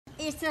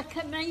He's a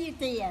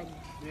comedian.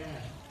 Yeah.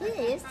 He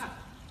is.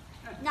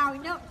 No,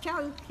 not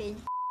joking.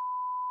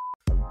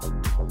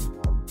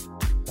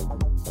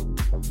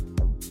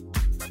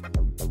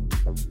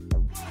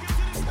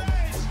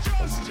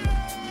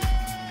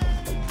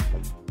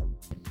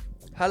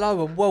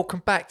 Hello and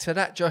welcome back to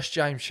That Josh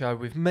James Show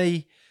with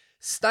me,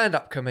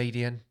 stand-up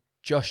comedian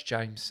Josh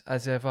James.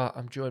 As ever,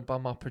 I'm joined by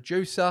my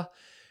producer,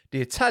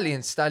 the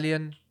Italian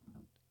stallion,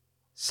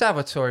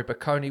 Salvatore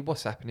Bocconi.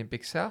 What's happening,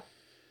 Big Sal?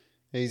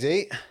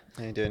 Easy.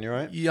 How you doing? You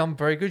alright? Yeah, I'm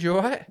very good. You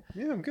all right?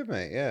 Yeah, I'm good,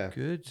 mate. Yeah.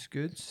 Good.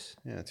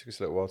 Yeah, it took us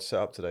a little while to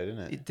set up today, didn't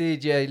it? It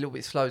did, yeah. A little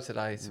bit slow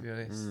today, to be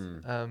honest.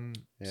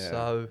 Yeah.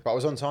 So But I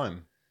was on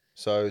time,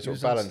 so it's sort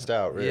of balanced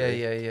out,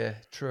 really. Yeah.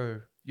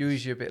 True. You're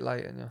usually a bit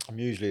late, aren't you? I'm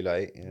usually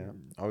late. Yeah.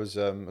 I was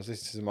listening to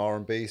some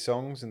R&B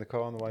songs in the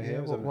car on the way here.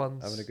 I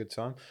was having a good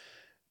time.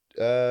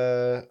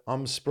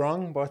 I'm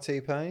Sprung by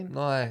T-Pain.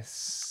 Nice.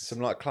 Some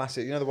like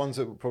classic, you know, the ones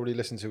that we probably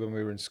listened to when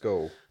we were in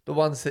school. The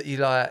ones that you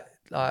like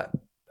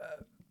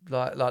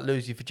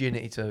lose your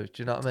virginity to. Do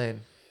you know what I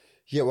mean?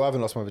 Yeah, well, I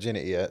haven't lost my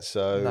virginity yet,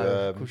 so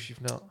No, of course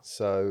you've not.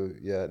 So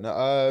yeah,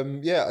 no,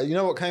 yeah. You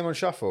know what came on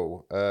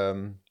shuffle?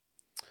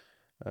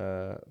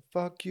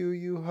 Fuck you,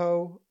 you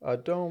hoe. I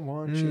don't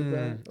want you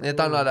back. Yeah,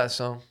 don't like that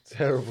song.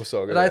 Terrible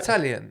song. Are they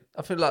Italian?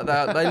 I feel like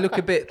they look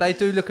a bit. They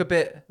do look a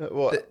bit.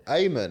 What?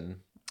 Eamon?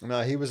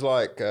 No, he was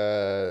like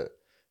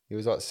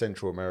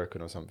Central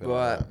American or something.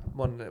 Right, Like that.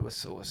 one that was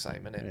sort of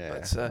same in it. Yeah,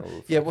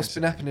 but yeah, what's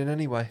been happening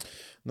anyway?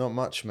 Not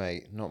much,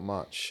 mate. Not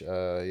much.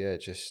 Yeah,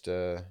 just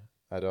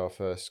had our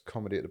first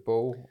comedy at the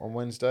Ball on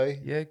Wednesday.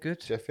 Yeah,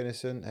 good. Jeff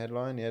Innocent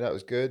headline. Yeah, that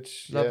was good.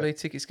 Lovely. Yeah.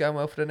 Tickets going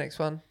well for the next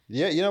one.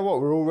 Yeah, you know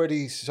what? We're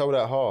already sold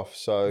out half.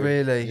 So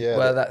Really? yeah,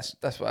 Well, that's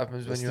what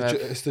happens when you have.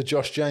 It's the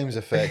Josh James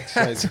effect.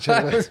 That's what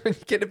happens when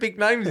you get the big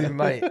names in,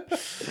 mate.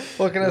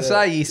 What can I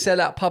say? You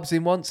sell out pubs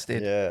in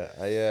Wanstead.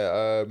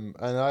 Yeah.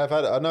 And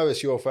I know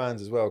it's your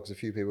fans as well because a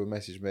few people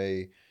messaged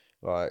me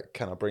like,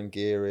 "Can I bring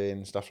gear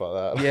in?" Stuff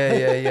like that.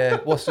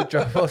 Yeah. What's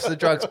the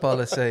drugs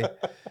policy?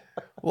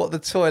 What the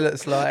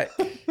toilet's like?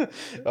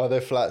 Are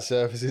there flat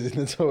surfaces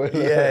in the toilet?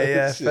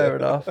 Yeah, fair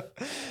enough.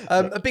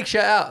 A big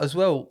shout out as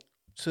well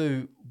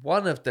to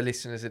one of the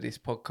listeners of this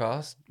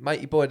podcast,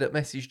 matey boy that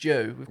messaged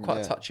you with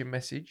quite a touching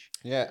message.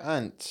 Yeah,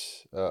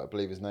 Ant, I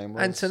believe his name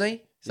was.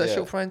 Anthony? Is that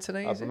short for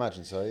Anthony? I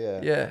imagine so,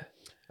 yeah.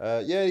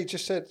 Yeah. Yeah, he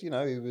just said, you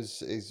know,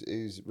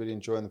 he's really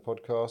enjoying the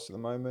podcast at the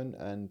moment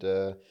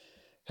and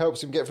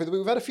helps him get through the week.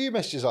 We've had a few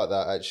messages like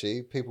that,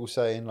 actually. People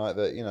saying like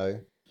that, you know,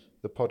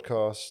 the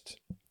podcast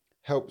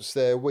helps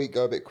their week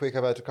go a bit quick.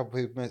 I've had a couple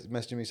of people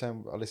messaging me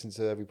saying I listen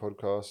to every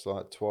podcast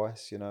like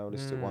twice, you know, I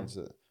listen to it once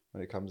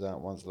when it comes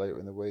out, once later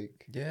in the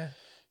week. Yeah.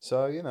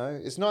 So, you know,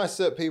 it's nice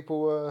that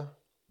people are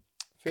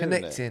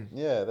connecting.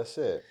 Yeah, that's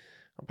it.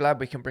 I'm glad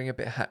we can bring a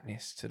bit of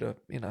happiness to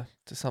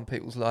to some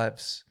people's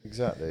lives.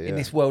 Exactly. In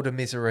this world of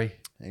misery.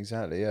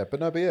 Exactly, yeah.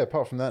 But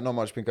apart from that, not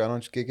much been going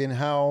on. Just gigging.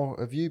 How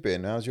have you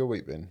been? How's your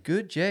week been?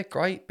 Good, yeah,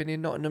 great. Been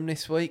in Nottingham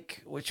this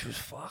week, which was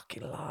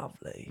fucking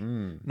lovely.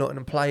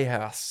 Nottingham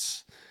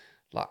Playhouse.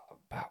 Like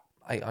about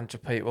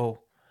 800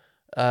 people.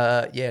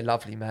 Yeah,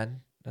 lovely,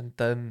 man.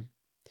 And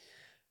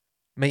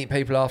meeting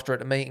people after at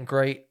the meet and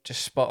greet,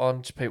 just spot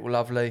on, just people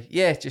lovely.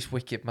 Yeah, just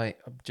wicked, mate.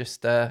 I'm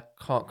just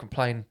can't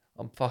complain.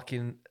 I'm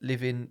fucking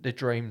living the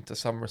dream to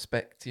some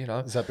respect, you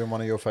know. Has that been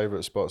one of your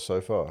favourite spots so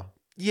far?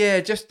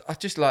 Yeah, I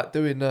just like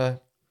doing the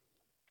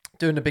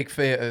big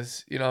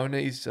theatres, you know, and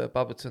these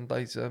Bubberton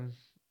days,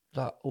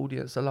 like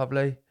audience are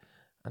lovely.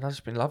 And I've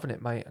just been loving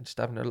it, mate. I'm just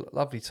having a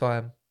lovely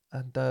time.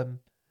 And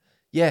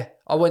yeah,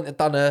 I went and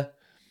done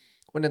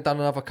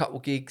another couple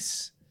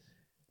gigs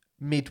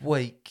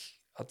midweek.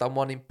 I've done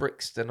one in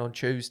Brixton on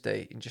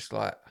Tuesday in just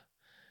like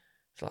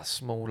it's like a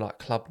small like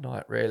club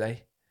night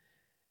really.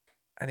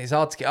 And it's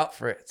hard to get up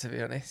for it, to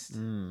be honest.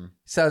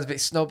 Sounds a bit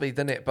snobby,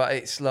 doesn't it? But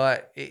it's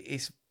like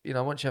it's you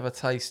know, once you have a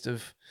taste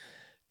of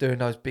doing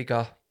those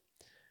bigger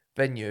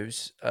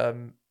venues,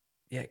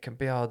 yeah, it can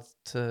be hard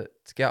to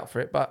get up for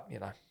it. But you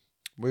know,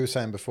 we were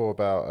saying before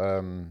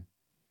about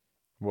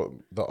what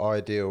the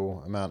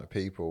ideal amount of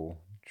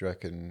people do you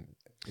reckon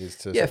is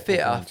to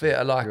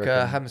theatre like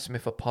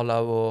Hammersmith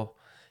Apollo or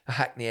a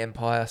Hackney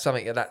Empire,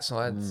 something of that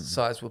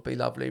size would be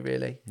lovely,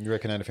 really. You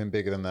reckon anything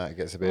bigger than that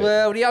gets a bit...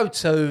 Well, the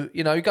O2,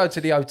 you know, you go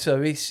to the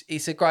O2,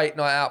 it's a great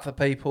night out for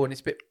people and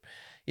it's a bit,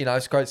 you know,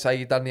 it's great to say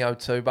you've done the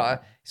O2,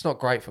 but it's not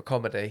great for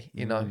comedy,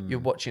 you know. You're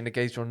watching the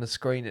geezer on the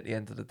screen at the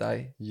end of the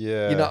day.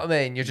 Yeah. You know what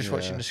I mean? You're just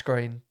watching the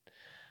screen.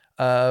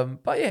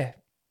 But yeah,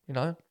 you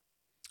know.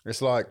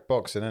 It's like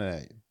boxing,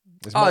 isn't it?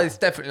 It's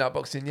definitely like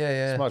boxing,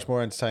 yeah. It's much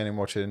more entertaining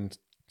watching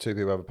two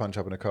people have a punch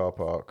up in a car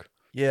park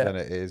than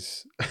it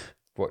is...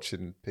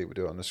 watching people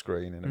do it on the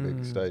screen in a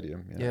big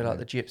stadium. You know yeah, like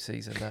the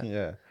gypsies and that.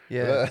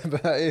 Yeah.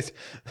 But that is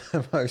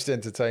the most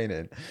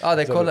entertaining. Oh,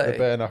 they're quality. The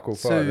bare knuckle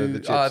part of the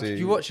gypsy. Did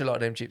you watch a lot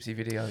of them gypsy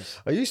videos?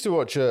 I used to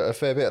watch a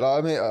fair bit.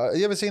 Like, I mean, have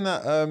you ever seen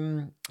that?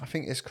 I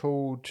think it's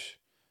called...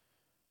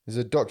 There's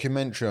a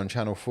documentary on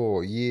Channel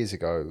 4 years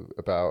ago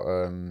about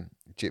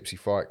gypsy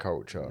fight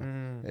culture.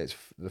 Mm. It's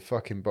the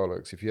fucking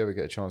bollocks. If you ever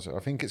get a chance, I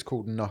think it's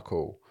called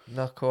Knuckle.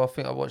 Knuckle, I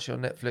think I watched it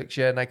on Netflix.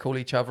 Yeah, and they call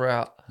each other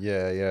out.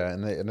 Yeah,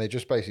 and they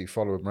just basically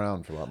follow them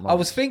around for like months. I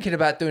was thinking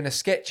about doing a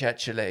sketch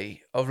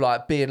actually of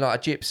like being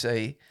like a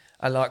gypsy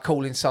and like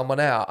calling someone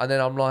out, and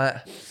then I'm like,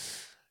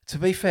 to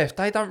be fair, if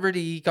they don't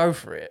really go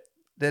for it,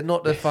 they're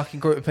not the fucking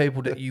group of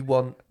people that you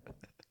want.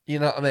 You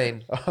know what I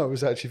mean? I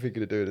was actually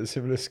thinking of doing a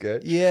similar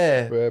sketch.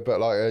 Yeah. But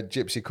like a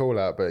gypsy call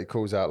out, but he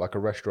calls out like a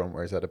restaurant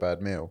where he's had a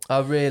bad meal.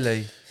 Oh,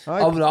 really?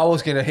 I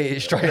was going to hit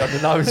it straight on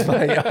the nose,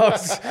 mate.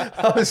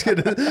 I was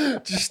going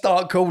to just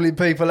start calling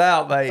people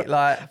out, mate.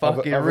 Like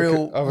fucking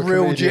real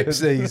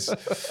gypsies.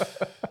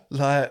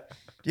 Like,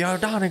 yo,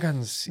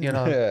 Donigans, you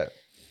know. Yeah.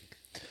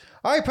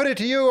 I put it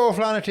to you,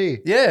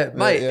 O'Flaherty. Yeah,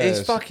 mate,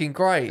 it's fucking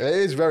great. It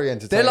is very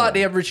entertaining. They're like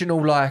the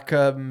original, like...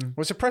 well,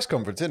 it's a press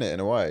conference, isn't it, in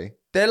a way?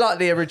 They're like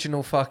the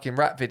original fucking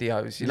rap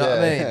videos, you know what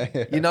I mean?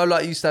 Yeah. You know,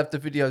 like, you used to have the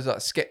videos like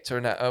Skepta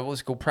and that,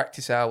 what's it called,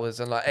 Practice Hours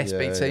and like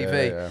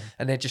SBTV,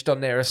 and they're just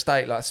on their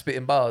estate, like,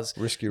 spitting bars.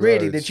 Risky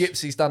Really, roads. the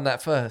gypsies done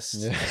that first.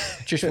 Yeah.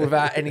 Just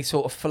without any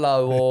sort of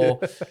flow or...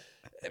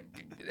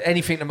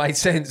 anything that made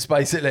sense,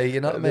 basically, you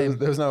know what I mean?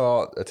 There was no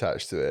art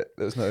attached to it.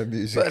 There was no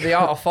music. But the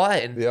art of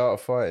fighting. The art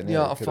of fighting. The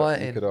art of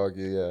fighting. You could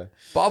argue, yeah.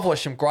 But I've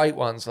watched some great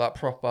ones, like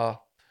proper.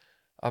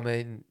 I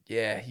mean,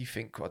 yeah, you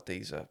think, God,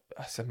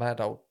 that's a mad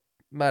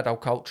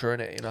old culture,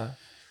 innit, you know?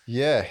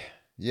 Yeah.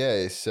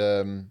 It's,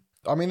 I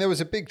mean, there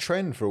was a big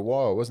trend for a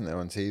while, wasn't there,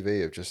 on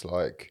TV of just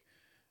like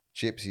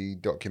gypsy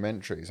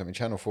documentaries. I mean,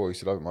 Channel 4 used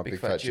to love My Big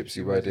Fat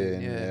Gypsy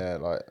Wedding. Yeah,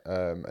 like,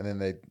 and then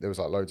there was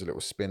like loads of little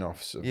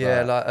spin-offs of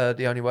that. Like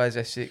The Only Way is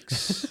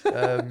Essex.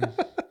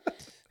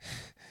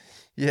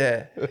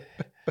 Yeah,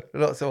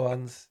 lots of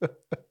ones.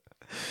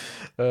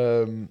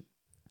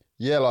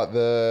 Yeah, like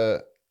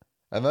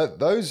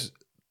those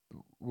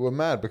were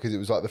mad because it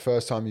was like the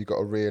first time you got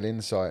a real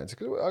insight into.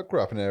 Cause I grew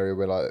up in an area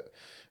where like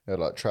there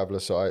were like traveller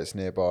sites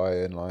nearby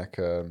and like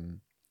a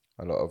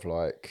lot of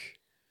like.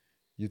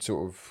 You'd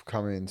sort of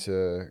come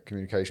into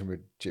communication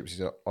with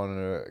gypsies on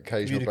an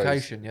occasional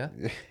basis. Yeah?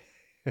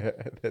 Yeah,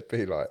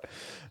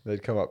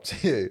 they'd come up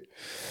to you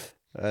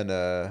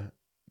and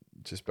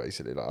just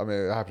basically like, I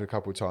mean, it happened a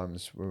couple of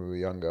times when we were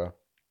younger.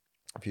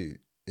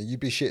 You'd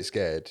be shit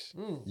scared.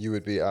 You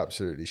would be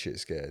absolutely shit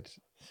scared.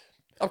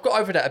 I've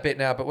got over that a bit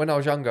now, but when I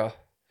was younger,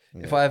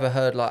 if I ever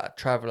heard like a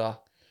traveller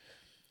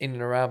in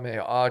and around me,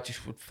 I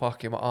just would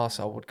fucking, my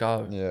arsehole would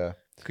go. Yeah.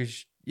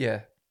 Because,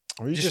 Well,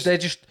 they're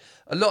just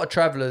a lot of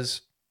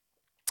travellers.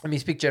 I mean,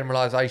 it's a big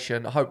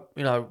generalisation. I hope,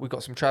 you know, we've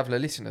got some traveller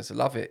listeners that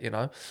love it, you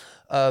know.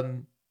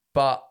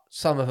 But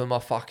some of them are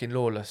fucking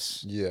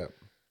lawless. Yeah.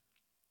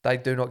 They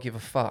do not give a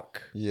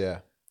fuck.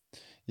 Yeah.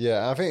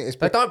 Yeah, I think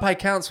they don't pay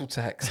council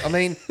tax. I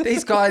mean,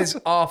 these guys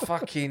are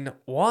fucking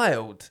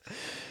wild.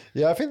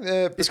 Yeah, I think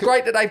it's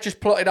great that they've just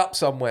plotted up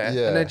somewhere and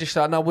they're just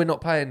like, no, we're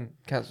not paying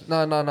council.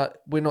 No,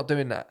 we're not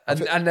doing that.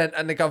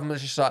 And the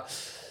government's just like,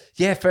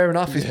 yeah, fair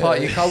enough. It's part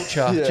of your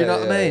culture. Do you know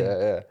what I mean?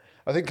 Yeah.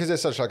 I think because they're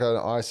such like an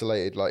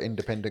isolated, like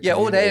independent. Yeah,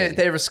 or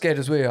they're as scared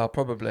as we are,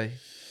 probably.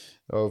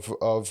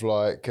 Of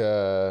like,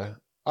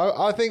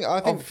 I think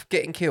of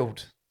getting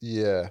killed.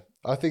 Yeah,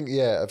 I think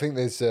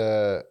there's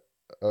a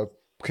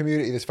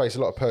community that's faced a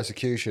lot of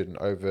persecution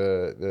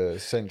over the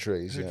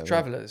centuries. With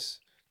travellers.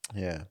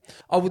 Yeah,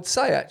 I would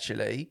say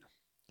actually,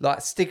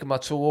 like stigma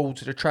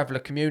towards the traveller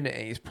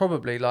community is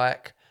probably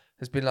like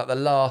has been like the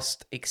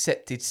last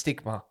accepted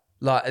stigma.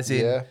 Like as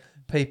in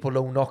people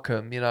all knock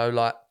them, you know,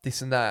 like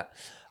this and that.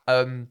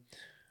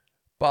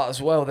 But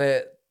as well,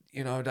 they're,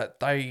 you know, that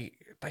they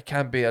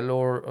can be a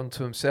law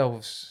unto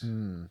themselves.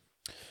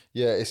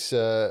 Yeah, it's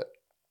an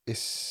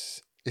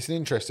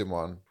interesting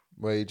one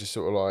where you just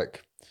sort of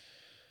like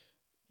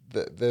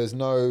there's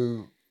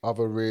no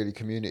other really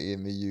community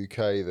in the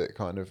UK that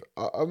kind of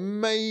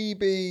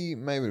maybe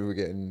we're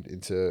getting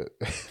into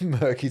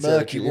murky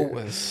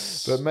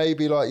waters, but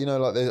maybe like, you know,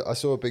 like I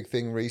saw a big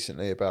thing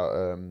recently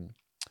about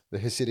the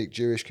Hasidic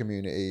Jewish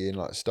community in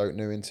like Stoke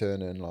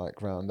Newington and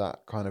like around that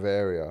kind of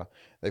area.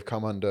 They've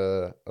come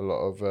under a lot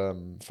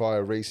of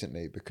fire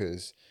recently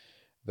because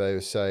they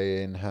were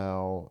saying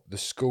how the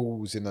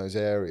schools in those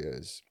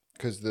areas,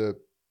 because the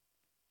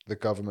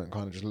government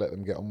kind of just let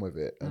them get on with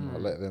it and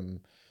like, let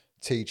them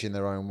teach in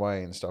their own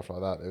way and stuff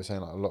like that. They were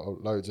saying like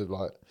loads of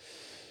like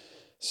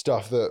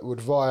stuff that would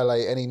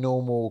violate any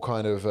normal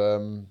kind of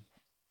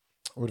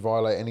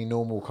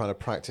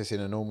practice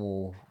in a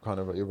normal kind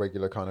of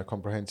irregular kind of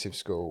comprehensive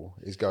school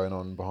is going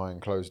on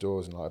behind closed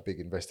doors, and like a big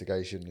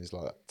investigation is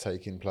like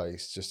taking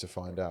place just to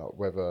find out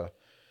whether.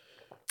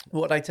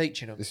 What are they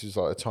teaching them? This was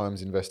like a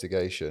Times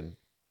investigation.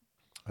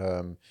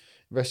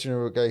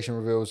 Investigation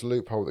reveals a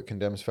loophole that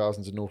condemns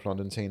thousands of North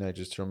London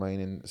teenagers to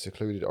remain in a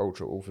secluded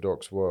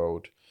ultra-Orthodox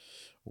world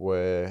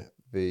where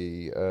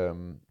the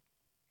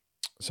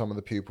some of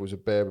the pupils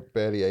are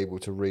barely able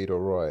to read or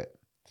write.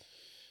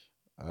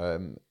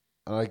 And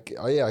I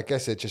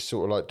guess they're just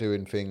sort of like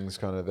doing things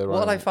kind of their own.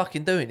 What are they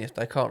fucking doing if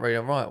they can't read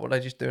and write? What are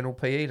they just doing all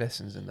PE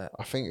lessons and that?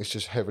 I think it's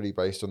just heavily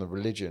based on the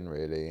religion,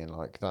 really, and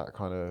like that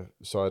kind of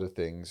side of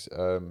things.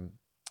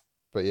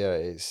 but yeah,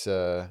 it's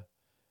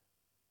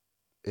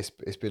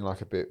been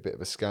like a bit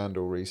of a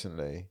scandal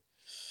recently.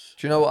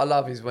 Do you know what I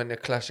love is when the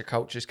clash of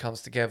cultures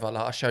comes together?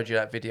 Like I showed you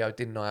that video,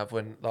 didn't I, of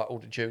when like all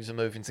the Jews are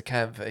moving to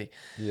Canvey,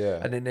 Yeah.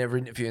 and then they're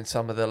interviewing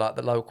some of the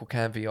local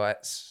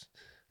Canveyites,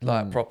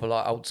 like proper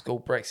like old school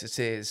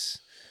Brexiteers,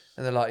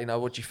 and they're like, you know,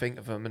 what do you think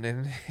of them? And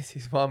then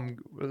this one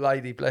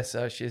lady, bless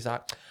her, she's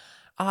like,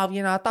 oh,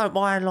 you know, I don't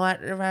mind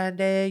like around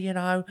there, you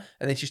know,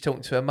 and then she's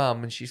talking to her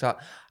mum, and she's like,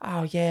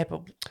 oh yeah,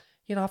 but.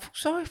 You know, I feel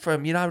sorry for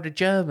them. You know, the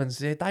Germans,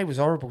 they was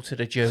horrible to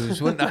the Jews,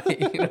 weren't they?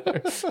 You know?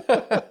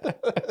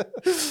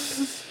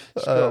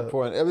 She's got a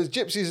point. It was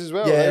gypsies as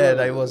well. Yeah,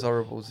 they was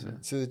horrible.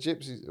 To the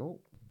gypsies. Oh,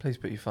 please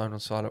put your phone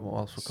on silent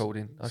whilst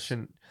recording. I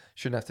shouldn't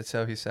have to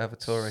tell you,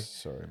 Salvatore.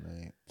 sorry,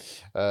 mate.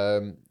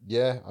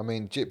 Yeah, I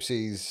mean,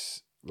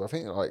 gypsies. I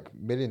think like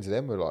millions of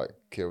them were like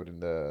killed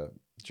in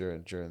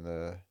during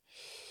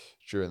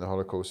the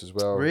Holocaust as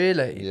well.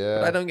 Really? Yeah.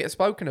 But they don't get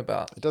spoken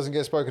about. It doesn't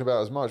get spoken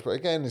about as much, but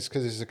again, it's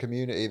because it's a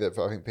community that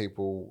I think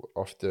people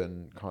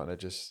often kind of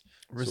just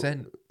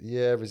Resent.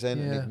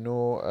 resent and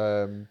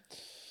ignore.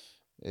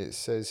 It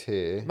says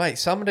here, Mate,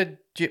 some of the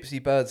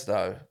gypsy birds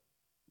though,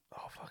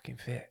 fucking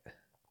fit.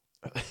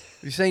 Have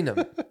you seen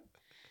them?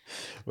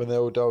 when they're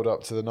all dolled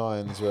up to the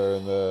nines,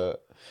 wearing the.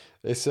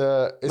 It's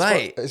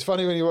Mate. It's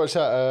funny when you watch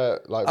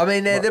that. Like, I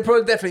mean, they're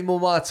probably definitely more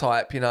my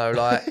type, you know,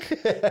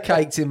 like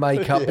caked in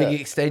makeup, big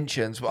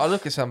extensions. But I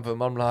look at some of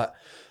them, I'm like,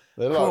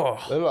 they're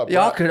like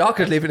yeah, I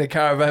could live in a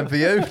caravan for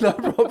you, no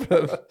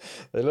problem.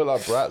 They look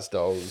like Bratz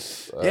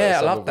dolls. Yeah, I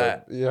some love of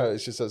them. that. Yeah,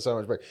 it's just so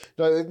much.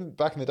 No,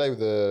 back in the day with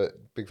the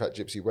Big Fat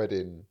Gypsy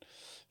wedding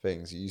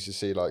things, you used to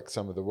see like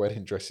some of the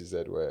wedding dresses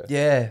they'd wear.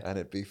 Yeah, and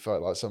it'd be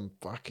like some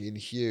fucking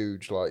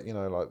huge, like, you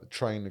know, like the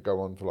train would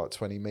go on for like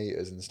 20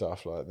 meters and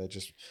stuff. Like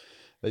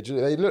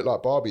they look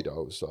like Barbie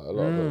dolls. Like a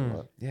lot of them.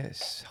 Like. Yeah,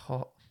 it's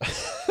hot.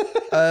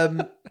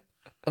 And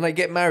they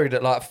get married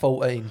at like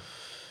 14.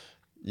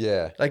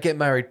 Yeah, They get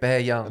married bare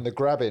young. and the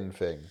grabbing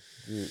thing.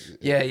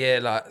 Yeah,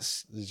 like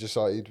It's just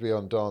like they'd be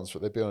on a dance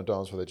floor,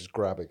 they just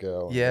grab a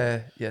girl.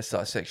 yeah, it's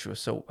like sexual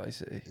assault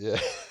basically. Yeah.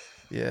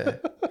 Yeah.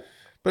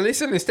 But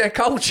listen, it's their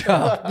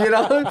culture, you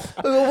know.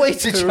 Who are we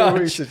to Who are we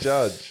judge? to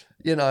judge?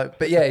 You know.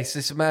 But yeah, it's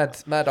this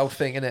mad old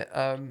thing, isn't it?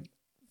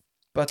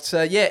 But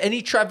yeah,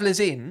 any travellers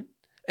listening.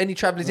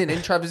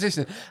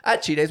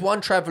 Actually, there's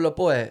one traveller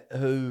boy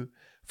who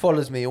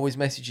follows me, always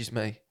messages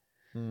me,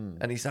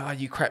 and he's like, "Oh,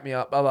 you crack me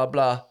up, blah blah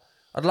blah."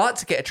 I'd like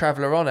to get a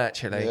traveller on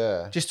actually,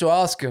 Yeah. just to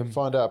ask him.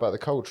 Find out about the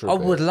culture. I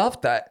would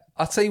love that.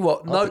 I'll tell you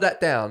what, note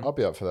that down. I'll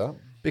be up for that.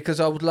 Because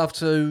I would love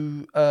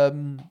to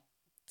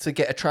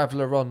get a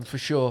traveller on for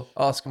sure.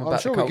 Ask them I'm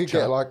about sure the culture. we could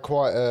get like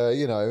quite a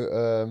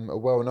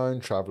well-known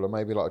traveller,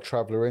 maybe like a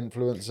traveller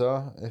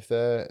influencer if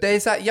they're.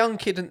 There's that young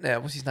kid, isn't there?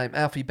 What's his name?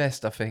 Alfie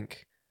Best, I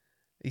think.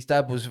 His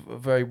dad was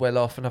very well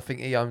off, and I think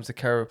he owns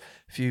a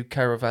few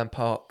caravan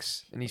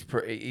parks. And he's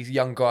a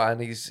young guy, and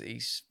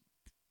he's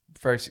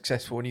very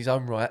successful in his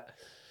own right.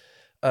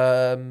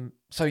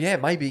 So yeah,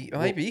 maybe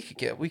we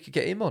could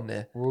get him on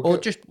there,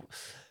 just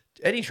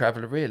any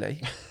traveller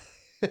really.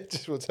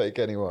 Just will take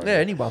anyone. Yeah,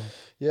 anyone.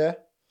 Yeah,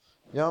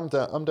 I'm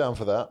down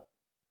for that.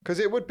 Because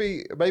it would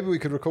be, maybe we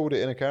could record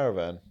it in a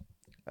caravan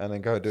and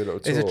then go and do a little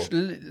tour.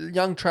 There's a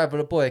young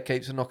traveller boy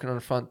keeps on knocking on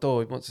the front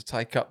door. He wants to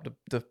take up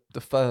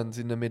the ferns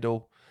in the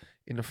middle,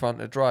 in the front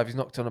of the drive. He's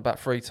knocked on about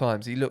 3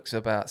 times. He looks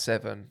about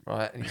 7,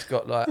 right? And he's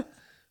got like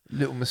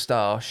little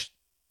moustache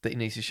that he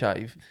needs to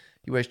shave.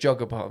 He wears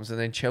jogger bottoms and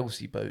then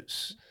Chelsea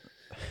boots.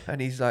 And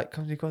he's like,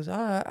 he goes,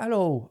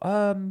 hello.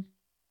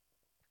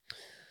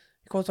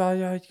 He goes,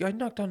 I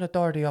knocked on the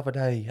door the other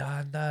day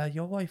and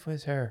your wife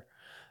was here.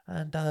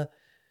 And I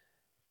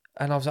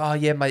was like, oh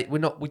yeah, mate, we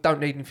don't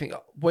need anything.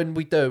 When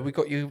we do, we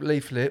got you a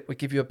leaflet, we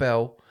give you a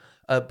bell.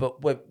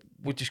 But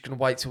we're just gonna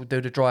wait till we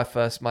do the drive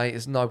first, mate.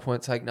 There's no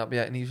point taking up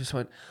yet. And he just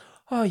went,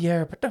 oh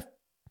yeah,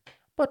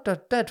 but the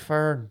dead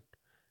fern.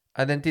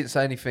 And then didn't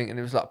say anything, and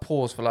it was like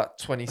pause for like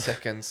 20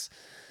 seconds.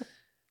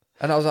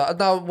 And I was like,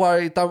 don't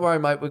worry,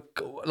 mate.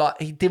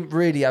 He didn't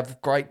really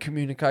have great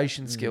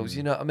communication skills,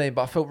 you know what I mean?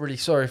 But I felt really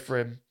sorry for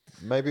him.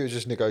 Maybe it was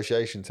just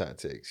negotiation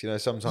tactics. You know,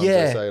 sometimes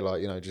they say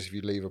like, you know, just if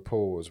you leave a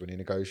pause when you're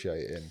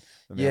negotiating,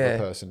 and the other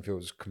person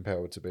feels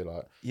compelled to be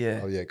like,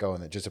 oh yeah, go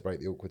on then, just to break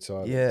the awkward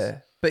silence. Yeah.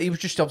 But he was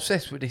just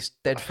obsessed with this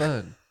dead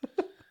fern.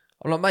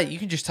 I'm like, mate, you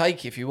can just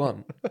take it if you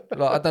want.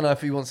 Like, I don't know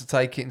if he wants to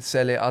take it and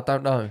sell it. I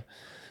don't know.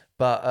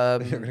 But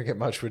you're not going to get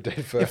much for a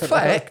dead fern. In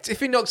fact, if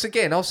he knocks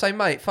again, I'll say,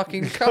 mate,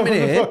 fucking come in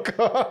here.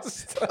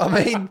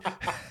 I mean,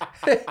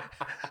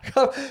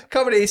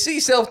 come in here, sit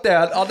yourself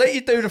down. I'll let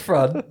you do the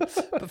front.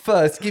 But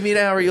first, give me an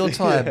hour of your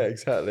time. Yeah,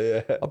 exactly,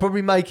 yeah. I'll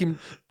probably make him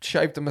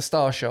shave the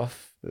moustache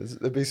off.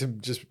 There'd be some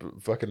just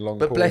fucking long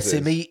But pauses. bless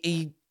him,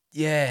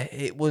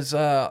 it was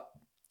a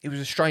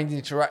strange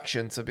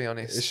interaction, to be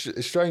honest.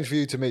 It's strange for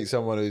you to meet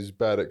someone who's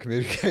bad at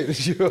communicating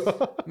as you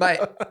are. Mate,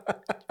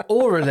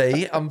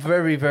 orally, I'm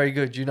very, very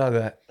good. You know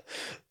that.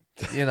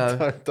 You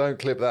know. Don't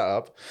clip that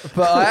up.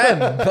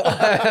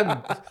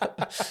 But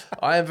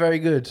I am very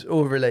good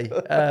orally.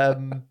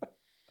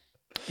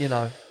 You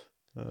know.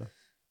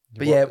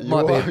 But yeah, it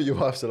might be. Your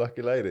wife's a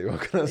lucky lady. What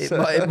can I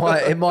say?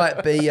 It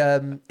might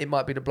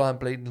be the blind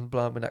bleeding the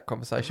blind with that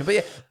conversation. But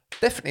yeah,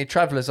 definitely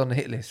Travellers on the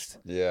hit list.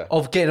 Yeah.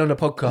 Of getting on a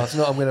podcast.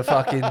 Not I'm going to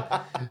fucking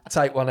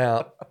take one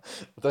out.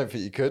 I don't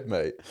think you could,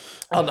 mate.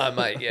 Oh no,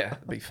 mate. Yeah,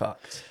 it'd be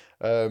fucked.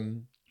 So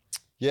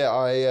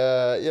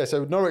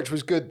Norwich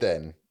was good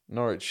then.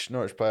 Norwich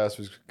Playhouse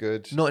was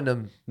good.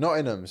 Nottingham.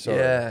 Sorry,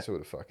 Yeah. it's all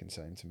the fucking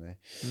same to me.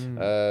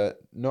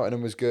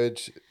 Nottingham was good.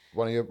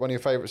 One of your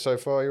favourites so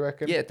far, you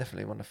reckon? Yeah,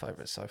 definitely one of the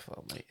favourites so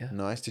far, mate. Yeah.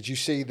 Nice. Did you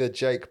see the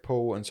Jake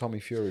Paul and Tommy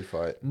Fury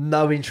fight?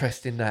 No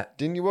interest in that.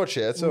 Didn't you watch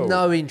it at all?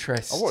 No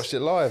interest. I watched it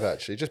live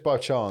actually, just by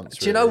chance.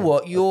 Do you know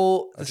what?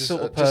 You're the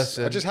sort of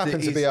person. I just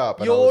happened to be up.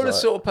 And you're the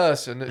sort of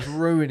person that's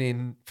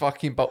ruining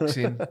fucking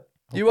boxing.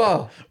 You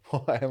are.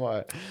 Why am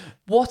I?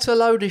 What a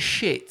load of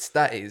shit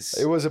that is.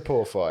 It was a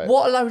poor fight.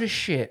 What a load of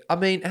shit. I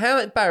mean, how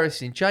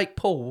embarrassing. Jake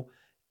Paul,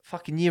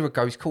 fucking year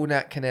ago, he's calling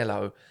out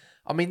Canelo.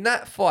 I mean,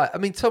 that fight. I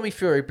mean, Tommy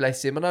Fury,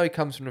 bless him. I know he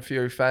comes from the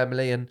Fury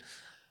family, and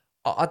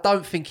I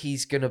don't think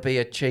he's going to be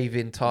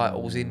achieving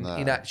titles in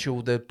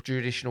actual the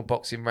traditional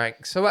boxing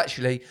ranks. So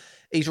actually,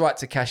 he's right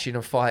to cash in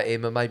and fight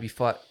him, and maybe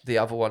fight the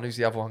other one. Who's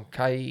the other one?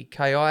 KI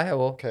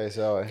or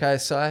KSI?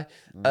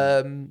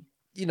 KSI.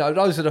 You know,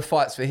 those are the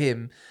fights for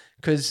him.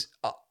 Because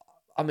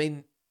I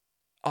mean,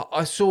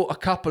 I saw a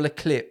couple of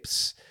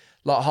clips,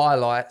 like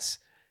highlights.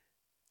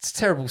 It's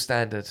terrible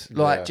standard.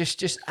 Like,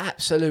 just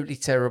absolutely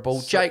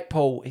terrible. Jake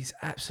Paul is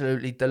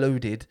absolutely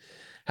deluded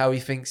how he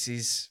thinks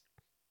he's,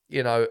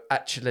 you know,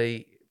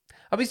 actually...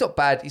 I mean, he's not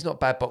bad. He's not a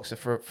bad boxer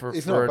for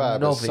he's for not bad, a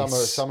novice. But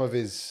some of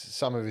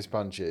his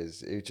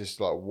punches, it was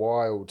just like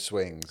wild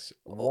swings,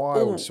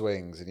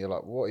 and you're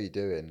like, what are you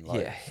doing?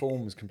 Like,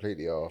 form's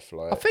completely off.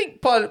 Like, I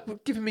think by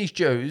giving him his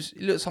dues,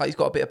 it looks like he's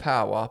got a bit of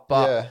power,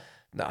 but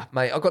nah,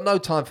 mate, I've got no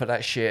time for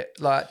that shit.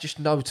 Like, just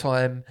no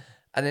time.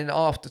 And then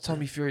after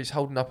Tommy Fury's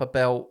holding up a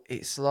belt,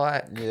 it's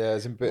like,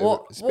 it's a bit.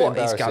 What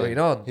is going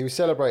on? He was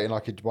celebrating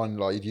like he'd won,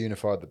 like he'd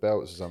unified the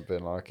belts or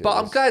something. Like,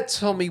 I'm glad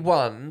Tommy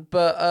won.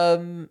 But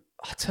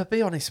to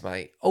be honest,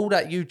 mate, all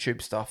that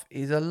YouTube stuff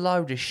is a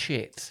load of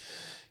shit,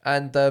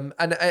 and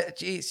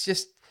it's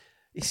just.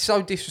 It's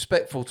so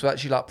disrespectful to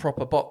actually like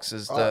proper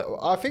boxers. That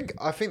I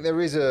think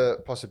there is a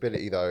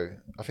possibility though.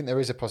 I think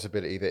there is a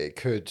possibility that it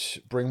could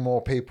bring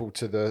more people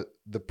to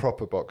the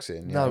proper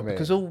boxing. You know what I mean?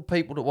 Because all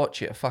people that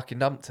watch it are fucking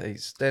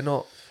numpties. They're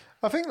not.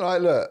 I think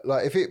like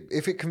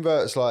if it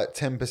converts like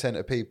 10%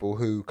 of people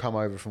who come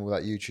over from all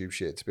that YouTube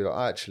shit to be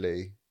like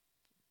actually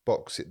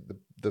boxing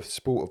the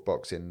sport of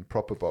boxing,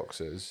 proper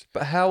boxers.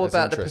 But how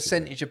about the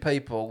percentage of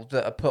people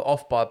that are put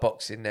off by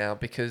boxing now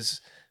because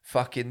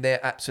fucking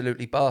they're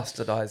absolutely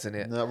bastardising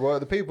it? No, well,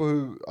 the people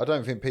who... I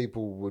don't think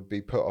people would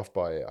be put off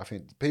by it. I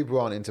think people who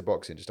aren't into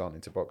boxing just aren't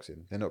into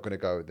boxing. They're not going to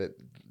go...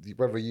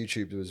 Whether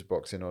YouTube does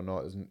boxing or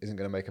not isn't going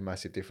to make a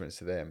massive difference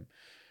to them.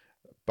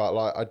 But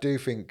like, I do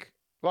think...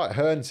 Like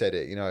Hearn said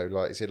it, you know,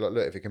 like he said, like,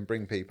 look, if it can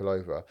bring people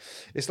over.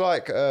 It's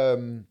like...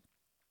 you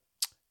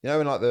know,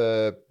 when like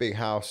the big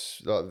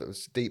house, like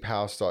the Deep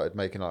House started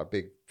making like a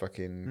big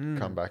fucking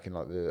comeback in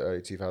like the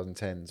early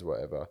 2010s or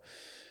whatever...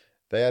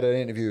 They had an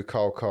interview with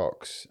Carl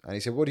Cox, and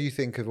he said, "What do you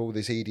think of all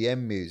this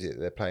EDM music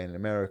they're playing in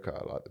America?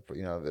 Like,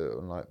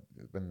 like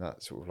when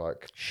that sort of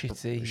like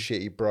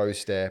shitty bro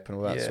step and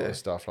all that sort of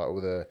stuff, like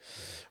all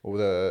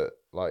the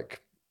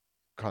like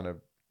kind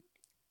of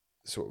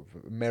sort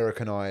of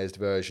Americanized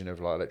version of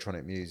like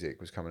electronic music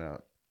was coming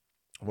out.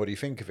 What do you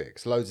think of it?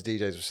 Because loads of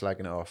DJs were slagging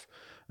it off,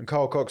 and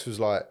Carl Cox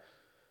was like,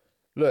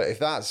 look, if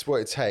that's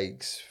what it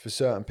takes for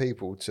certain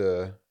people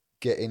to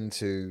get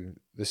into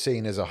the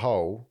scene as a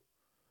whole,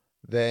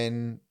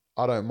 then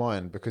I don't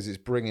mind, because it's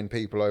bringing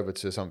people over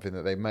to something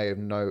that they may have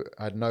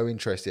had no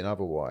interest in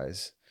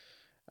otherwise.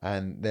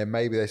 And then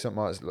maybe they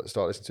might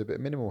start listening to a bit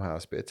of minimal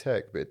house, bit of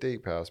tech, bit of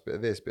deep house, bit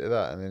of this, bit of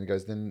that. And then he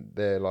goes, then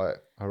their like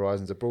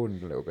horizons are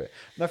broadened a little bit.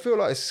 And I feel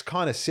like it's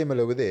kind of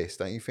similar with this,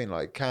 don't you think?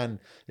 Like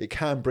it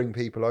can bring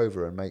people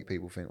over and make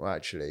people think, well,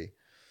 actually,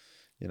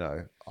 you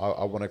know,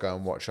 I want to go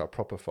and watch a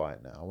proper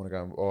fight now. I want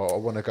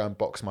to go and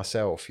box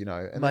myself, you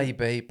know. And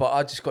maybe, but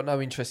I just got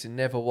no interest in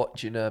never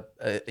watching a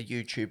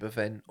YouTube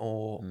event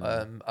or,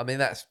 I mean,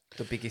 that's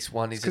the biggest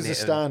one, isn't it? Because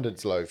the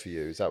standard's low for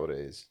you, is that what it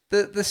is?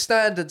 The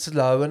standard's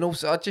low, and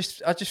also I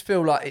just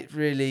feel like it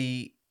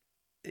really,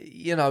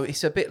 you know,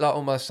 it's a bit like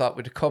almost like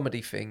with the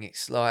comedy thing.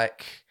 It's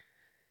like,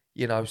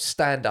 you know,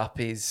 stand-up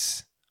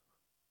is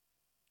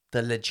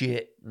the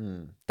legit,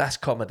 that's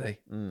comedy.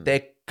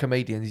 They're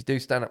comedians. You do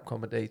stand-up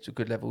comedy to a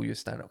good level, you're a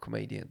stand-up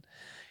comedian.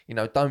 You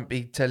know, don't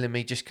be telling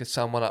me just because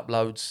someone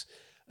uploads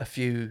a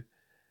few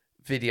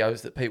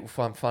videos that people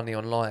find funny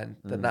online,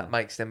 then that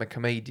makes them a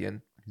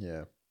comedian.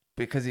 Yeah.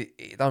 Because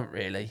it don't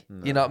really.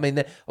 No. You know what I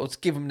mean? I'll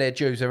just give them their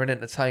dues. They're an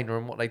entertainer,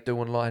 and what they do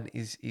online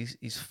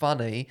is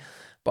funny.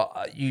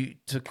 But you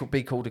to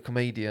be called a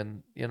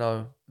comedian, you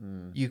know,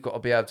 you've got to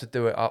be able to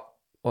do it up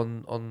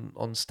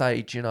on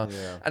stage, you know.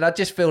 Yeah. And I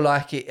just feel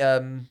like it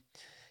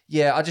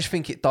I just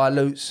think it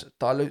dilutes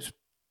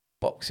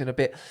boxing a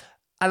bit.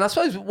 And I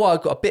suppose why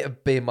I've got a bit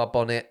of bee in my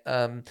bonnet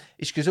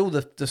is because all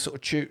the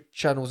sort of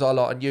channels I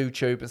like on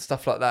YouTube and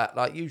stuff like that,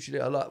 like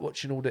usually I like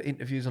watching all the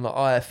interviews on like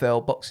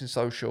IFL, Boxing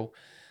Social.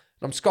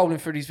 And I'm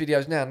scrolling through these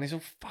videos now and it's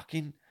all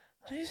fucking,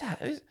 who's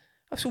that?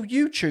 That's all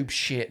YouTube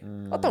shit.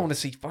 I don't want to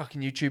see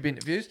fucking YouTube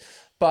interviews.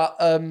 But,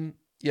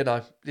 you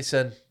know,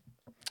 listen,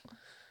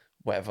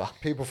 whatever.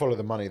 People follow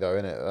the money though,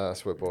 innit?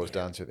 That's what it boils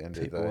down to at the end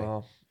of the day.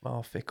 People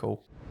are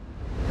fickle.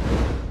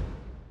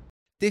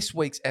 This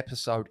week's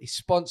episode is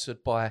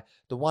sponsored by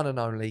the one and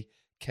only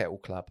Kettle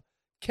Club.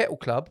 Kettle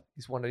Club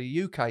is one of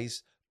the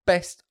UK's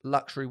best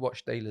luxury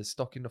watch dealers,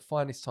 stocking the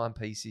finest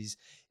timepieces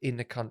in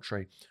the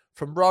country.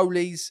 From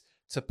Rollies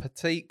to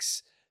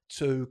Petites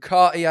to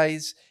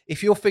Cartiers.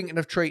 If you're thinking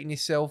of treating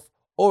yourself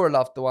or a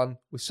loved one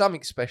with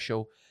something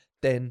special,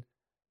 then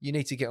you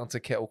need to get onto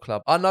Kettle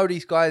Club. I know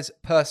these guys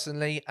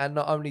personally, and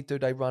not only do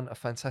they run a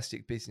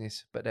fantastic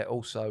business, but they're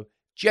also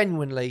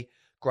genuinely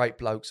great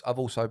blokes. I've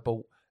also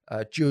bought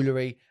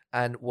jewellery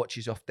and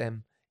watches off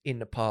them in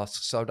the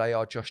past, so they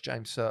are Josh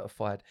James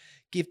certified.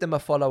 Give them a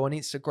follow on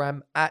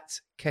Instagram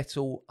at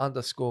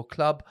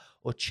kettle_club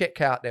or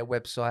check out their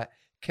website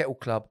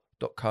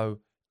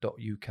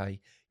kettleclub.co.uk.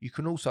 You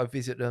can also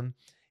visit them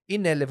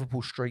in their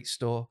Liverpool Street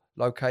store,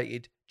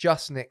 located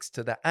just next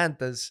to the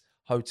Anders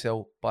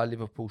Hotel by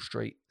Liverpool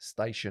Street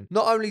Station.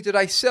 Not only do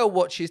they sell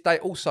watches, they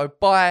also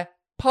buy,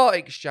 part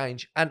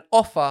exchange and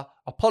offer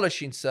a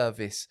polishing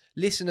service.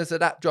 Listeners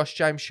of That Josh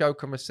James Show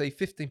can receive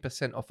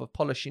 15% off of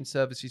polishing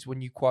services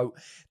when you quote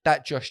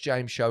That Josh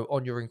James Show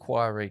on your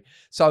inquiry.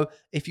 So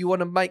if you want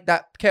to make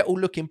that kettle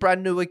looking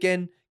brand new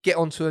again, get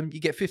onto them.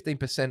 You get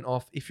 15%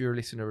 off if you're a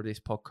listener of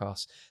this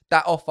podcast.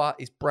 That offer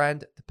is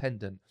brand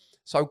dependent.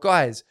 So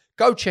guys,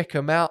 go check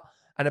them out.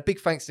 And a big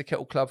thanks to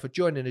Kettle Club for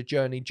joining the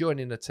journey,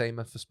 joining the team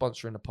and for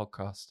sponsoring the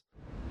podcast.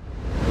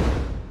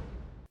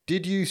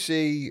 Did you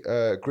see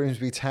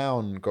Grimsby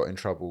Town got in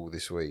trouble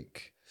this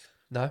week?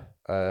 No.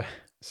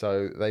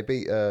 So they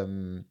beat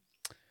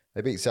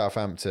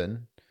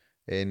Southampton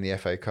in the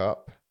FA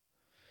Cup,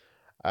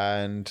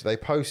 and they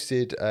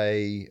posted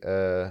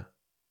a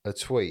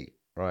tweet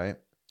right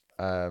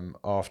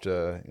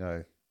after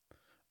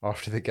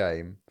the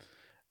game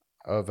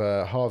of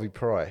Harvey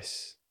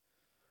Price,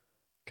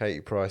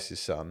 Katie Price's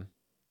son,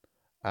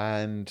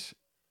 and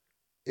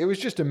it was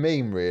just a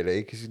meme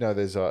really, because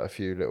there's like a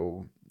few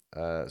little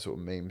sort of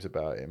memes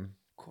about him.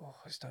 Oh,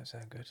 this don't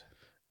sound good.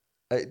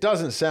 It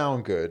doesn't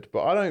sound good,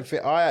 but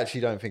I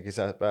actually don't think it's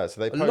that bad.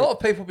 So a lot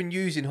of people have been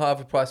using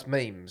Harvey Price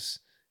memes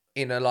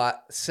in a like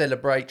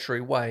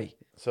celebratory way.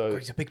 So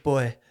he's a big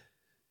boy.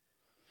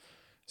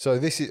 So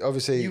this is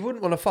obviously you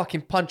wouldn't want to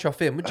fucking punch off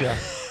him, would you?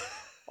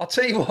 I'll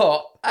tell you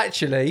what.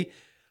 Actually,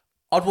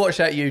 I'd watch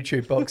that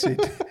YouTube boxing.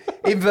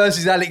 Him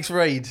versus Alex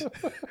Reid.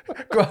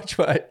 Grudge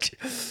match.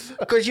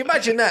 Because you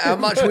imagine that, how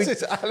much we'd...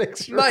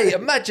 Alex Reid. Mate,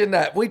 imagine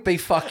that. We'd be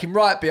fucking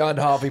right behind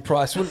Harvey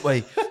Price, wouldn't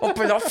we? I'd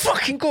be like,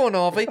 fucking go on,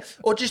 Harvey.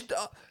 Or just...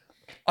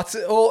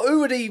 or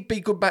who would he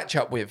be good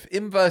matchup with?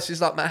 Him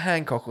versus like Matt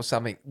Hancock or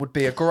something would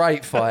be a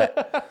great fight.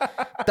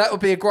 That would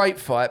be a great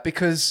fight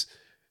because,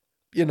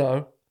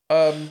 let's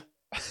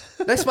make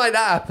that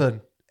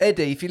happen.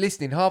 Eddie, if you're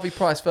listening, Harvey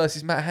Price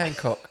versus Matt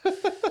Hancock.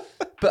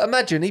 But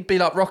imagine, he'd be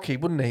like Rocky,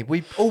 wouldn't he?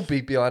 We'd all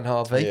be behind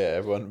Harvey. Yeah,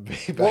 everyone would be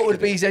back. What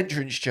would be his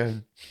entrance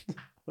tune?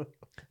 What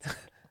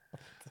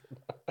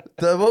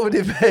would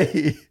it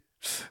be?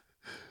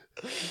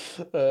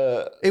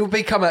 It would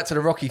be come out to the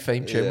Rocky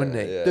theme tune, wouldn't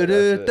it?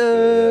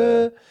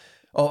 Yeah,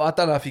 Oh, I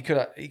don't know if he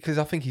could, because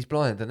I think he's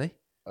blind, isn't he?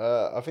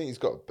 I think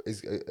I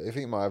think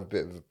he might have a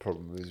bit of a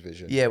problem with his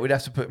vision. Yeah, we'd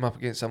have to put him up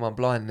against someone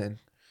blind then.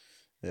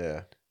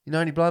 Yeah. You know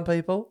any blind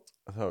people?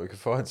 I thought we could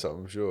find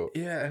some, I'm sure.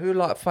 Yeah, who are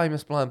like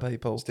famous blind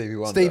people? Stevie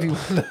Wonder.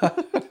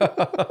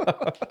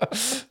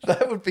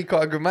 That would be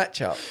quite a good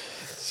matchup.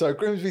 So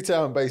Grimsby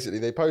Town, basically,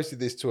 they posted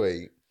this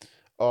tweet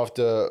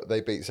after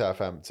they beat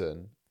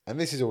Southampton. And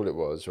this is all it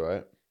was,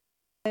 right?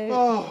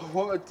 Oh,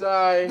 what a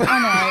day. I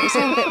know, it's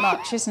all a bit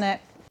much, isn't it?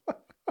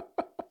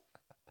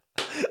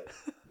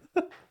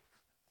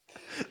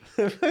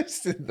 They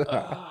posted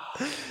that.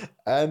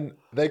 And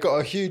they got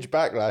a huge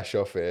backlash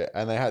off it,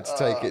 and they had to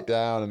take it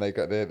down, and they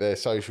got their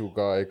social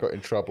guy got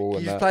in trouble. Can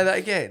you just play that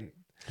again?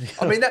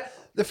 I mean,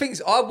 the thing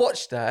is, I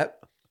watched that,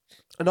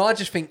 and I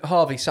just think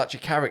Harvey's such a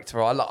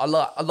character. I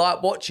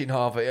like watching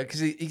Harvey because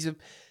he's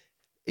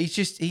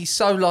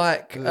so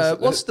like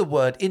what's the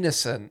word?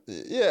 Innocent.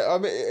 Yeah, I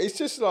mean, it's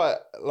just like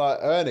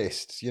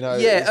earnest,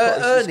 Yeah,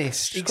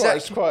 earnest. Exactly.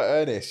 It's quite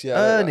earnest. Yeah,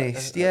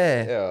 earnest.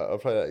 Yeah. Yeah, I'll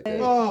play that again.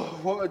 Oh,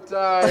 what a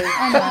day!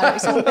 I know,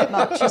 it's all a bit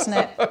much, isn't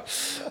it?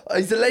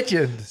 He's a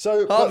legend.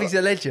 So Harvey's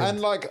a legend. And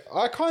like,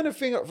 I kind of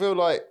feel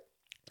like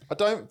I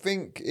don't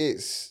think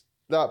it's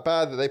that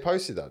bad that they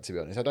posted that. To be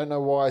honest, I don't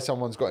know why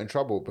someone's got in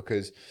trouble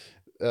because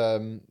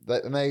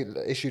they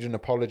issued an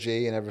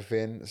apology and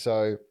everything.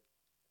 So.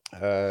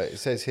 It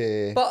says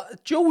here,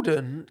 but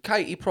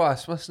Katie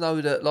Price must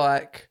know that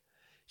like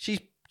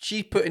she's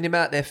putting him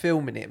out there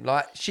filming him,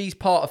 like she's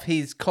part of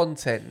his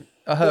content,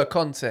 her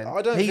content.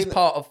 I don't. He's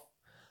part of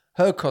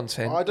her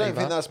content. I don't either.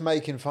 think that's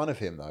making fun of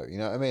him though. You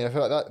know what I mean? I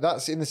feel like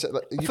that's in the.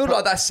 Like, I feel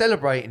like that's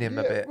celebrating him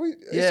a bit.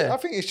 I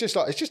think it's just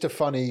a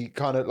funny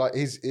kind of like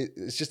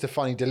it's just a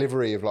funny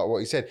delivery of like what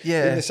he said.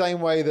 Yeah. In the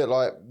same way that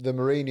like the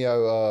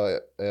Mourinho,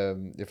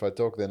 if I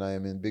dog their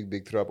name in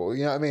big trouble.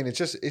 You know what I mean? It's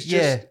just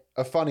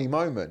a funny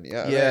moment. You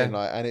know what I mean?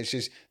 Like, and it's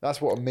just that's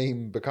what a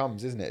meme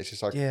becomes, isn't it? It's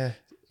just like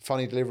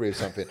funny delivery of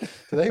something.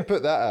 So they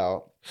put that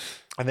out,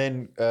 and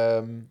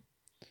then.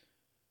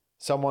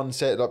 Someone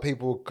said, like,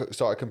 people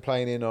started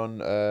complaining on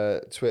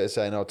Twitter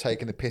saying, "Oh,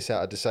 taking the piss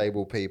out of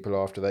disabled people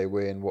after they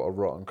win. What a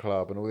rotten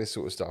club," and all this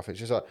sort of stuff. It's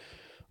just like,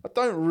 I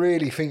don't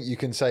really think you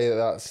can say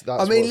that's.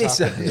 I mean,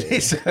 listen.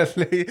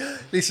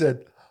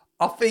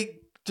 I think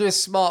the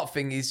smart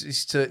thing is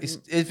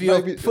if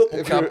you're a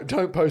football club,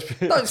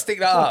 don't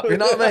stick that up. You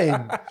know what I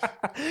mean?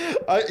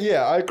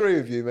 I agree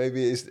with you.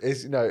 Maybe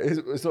it's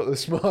not the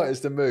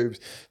smartest of moves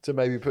to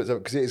maybe put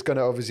something because it's going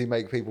to obviously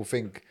make people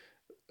think.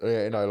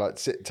 Like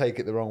take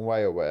it the wrong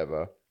way or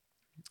whatever,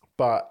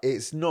 but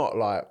it's not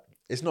bad.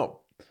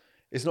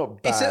 But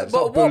at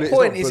what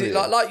point is it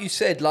like you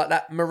said, like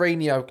that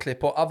Mourinho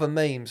clip or other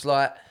memes?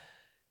 Like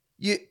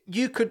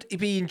you could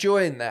be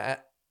enjoying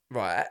that,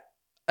 right?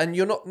 And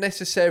you're not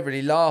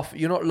necessarily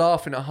laughing. You're not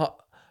laughing at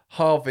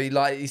Harvey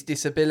like his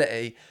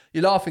disability.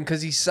 You're laughing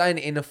because he's saying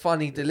it in a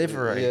funny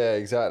delivery. Yeah,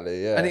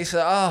 exactly. Yeah, and it's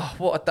like,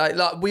 what a day!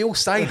 Like we all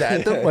say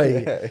that, don't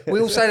we? We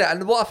all say that.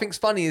 And what I think's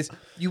funny is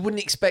you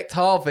wouldn't expect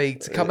Harvey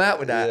to come out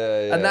with that,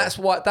 and that's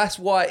why that's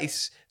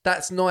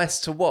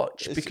nice to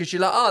watch because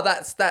you're like,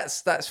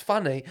 that's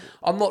funny.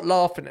 I'm not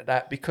laughing at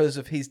that because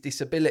of his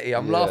disability.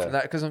 I'm laughing at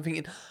that because I'm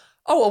thinking,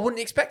 I wouldn't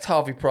expect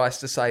Harvey Price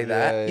to say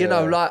that. You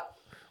know, like.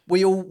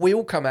 We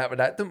all come out with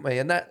that, don't we?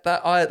 And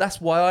that's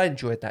why I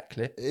enjoyed that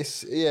clip. They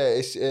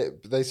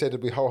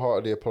said we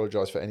wholeheartedly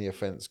apologise for any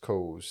offence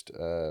caused.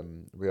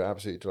 We are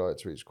absolutely delighted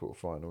to reach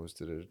quarterfinals.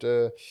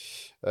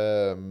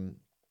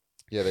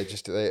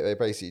 They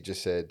basically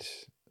just said,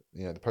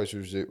 the post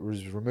was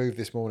removed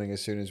this morning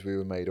as soon as we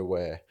were made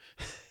aware.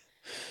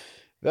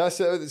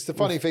 It's the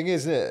funny thing,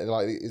 isn't it?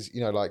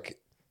 Like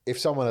if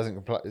someone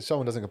doesn't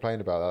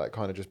complain about that, it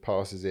kind of just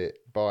passes it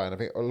by. And I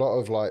think a lot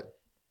of like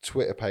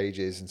Twitter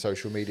pages and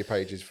social media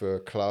pages for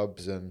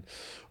clubs and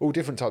all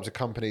different types of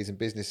companies and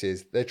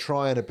businesses, they're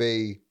trying to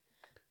be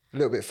a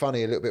little bit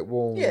funny, a little bit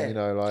warm, get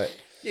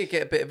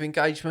a bit of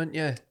engagement,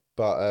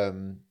 but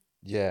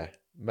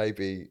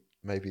maybe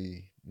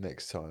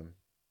next time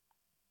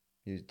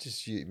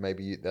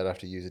they'll have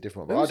to use a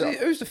different one.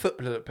 Who's the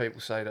footballer that people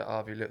say that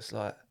Harvey looks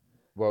like?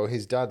 Well,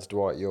 his dad's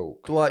Dwight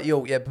York. But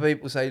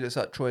people say he looks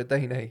like Troy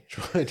Deeney.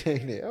 Troy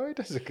Deeney. Oh, he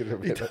does look a little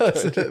bit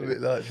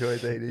like Troy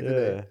Deeney,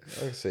 doesn't he? I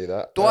can see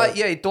that.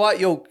 Dwight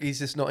York, he's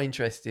just not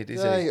interested,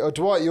 is he?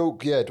 Dwight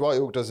York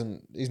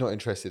doesn't, he's not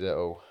interested at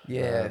all.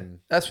 Yeah.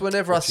 That's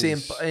whenever I see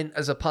him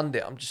as a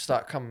pundit, I'm just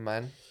like, come on,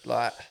 man.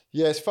 Like,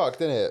 yeah, it's fucked,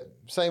 isn't it?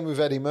 Same with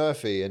Eddie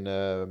Murphy and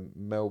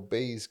Mel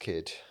B's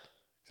kid.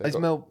 They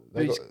got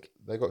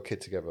a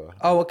kid together.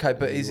 Oh, okay,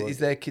 but is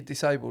their kid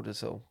disabled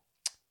at all?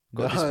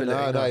 No,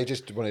 he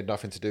just wanted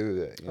nothing to do with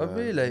it. Oh,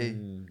 really?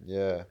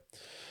 Yeah.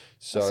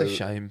 So, that's a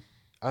shame.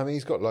 I mean,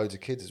 he's got loads of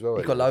kids as well.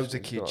 He's got loads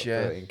of kids,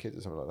 13 kids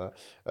or something like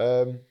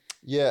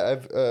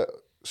that.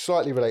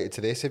 Slightly related to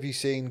this, have you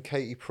seen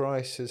Katie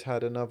Price has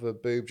had another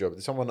boob job?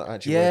 Someone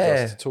actually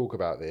wanted us to talk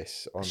about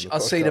this on the podcast.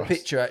 I've seen a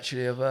picture,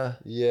 actually, of her.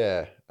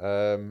 Yeah.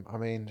 I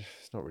mean,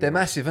 it's not really... They're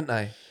massive, aren't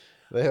they?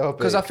 They are big.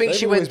 Because I think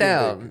she went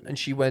down and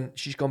she's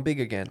gone big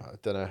again. I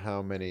don't know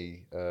how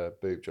many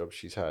boob jobs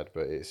she's had,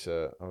 but it's...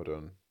 hold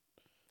on.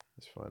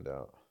 Let's find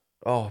out.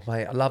 Oh,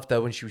 mate, I loved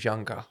her when she was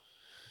younger.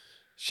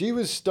 She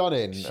was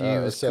stunning. She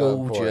was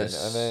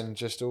gorgeous. And then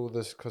just all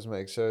this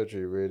cosmetic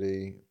surgery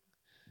really,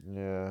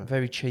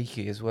 very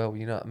cheeky as well,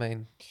 you know what I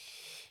mean?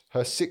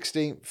 Her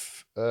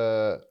 16th,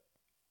 I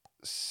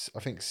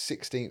think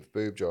 16th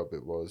boob job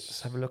it was.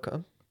 Let's have a look at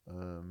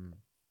them.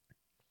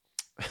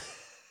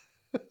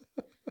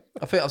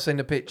 I think I've seen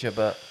the picture,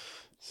 but...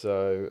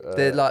 So...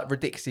 they're like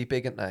ridiculously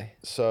big, aren't they?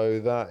 So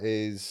that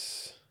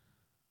is...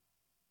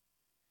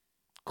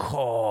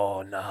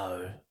 Oh,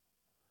 no.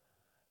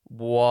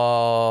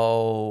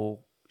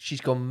 Whoa.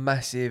 She's gone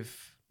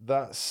massive.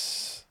 It's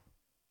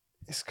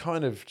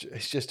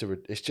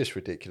just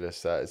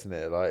ridiculous, that, isn't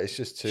it? Like, it's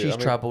just too... She's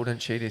troubled,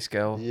 isn't she, this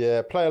girl?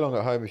 Yeah, play along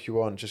at home if you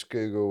want. Just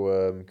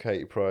Google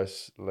Katie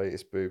Price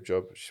latest boob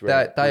job.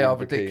 They are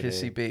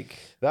ridiculously big.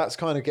 That's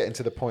kind of getting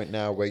to the point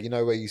now where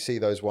you see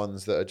those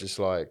ones that are just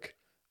like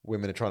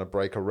women are trying to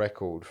break a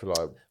record for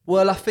like...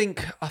 Well, I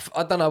think,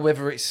 I don't know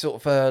whether it's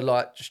sort of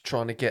like just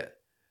trying to get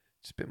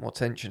just a bit more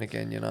tension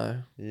again,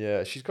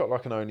 Yeah, she's got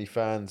like an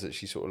OnlyFans that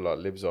she sort of like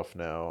lives off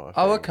now.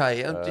 I think.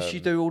 Okay. Does she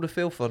do all the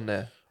filth on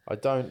there? I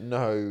don't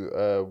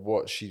know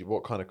what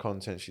kind of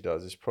content she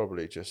does. It's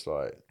probably just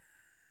like,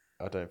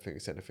 I don't think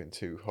it's anything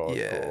too hardcore.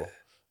 Yeah.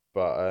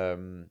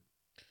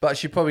 But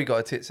she probably got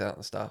her tits out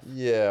and stuff.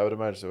 Yeah, I would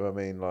imagine so. I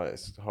mean, like,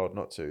 it's hard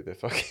not to. They're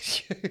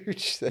fucking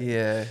huge.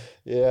 Yeah.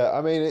 Yeah,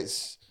 I mean,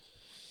 that's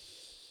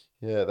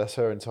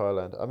her in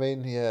Thailand. I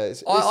mean, yeah.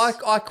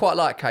 I quite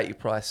like Katie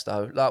Price,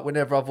 though. Like,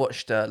 whenever I've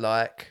watched her,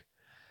 like,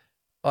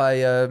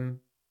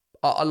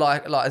 I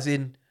like as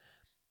in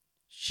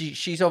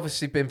she's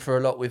obviously been through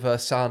a lot with her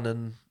son,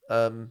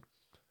 and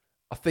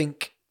I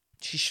think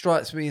she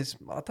strikes me as,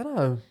 I don't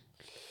know.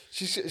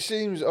 She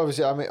seems,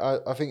 obviously, I mean,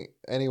 I think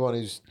anyone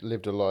who's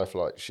lived a life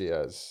like she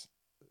has,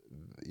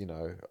 you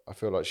know, I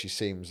feel like she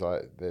seems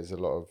like there's a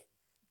lot of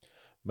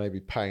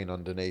maybe pain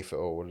underneath it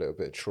all, a little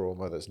bit of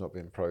trauma that's not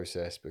been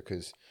processed,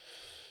 because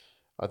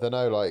I don't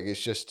know, like,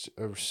 it's just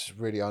a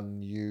really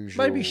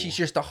unusual. Maybe she's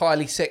just a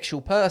highly sexual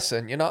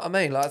person, you know what I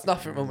mean? Like, there's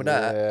nothing wrong with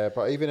that. Yeah,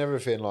 but even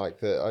everything like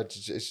that,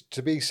 it's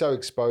to be so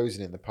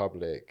exposing in the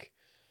public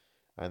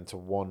and to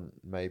want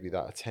maybe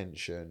that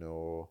attention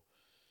or.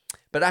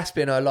 But that's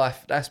been her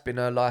life. That's been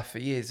her life for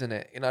years, isn't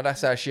it? You know,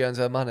 that's how she earns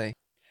her money.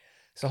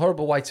 It's a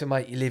horrible way to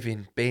make your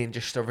living, being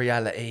just a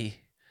reality.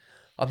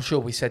 I'm sure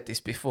we said this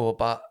before,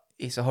 but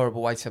it's a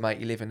horrible way to make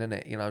your living, isn't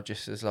it? You know,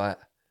 just as like,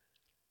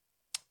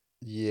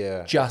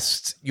 yeah,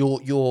 just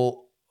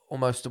your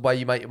almost the way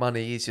you make your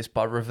money is just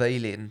by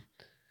revealing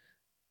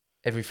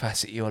every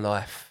facet of your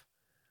life.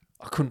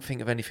 I couldn't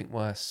think of anything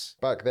worse.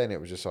 Back then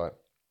it was just like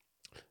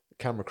the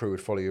camera crew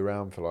would follow you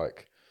around for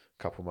like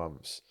a couple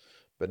months.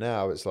 But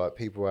now it's like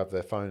people have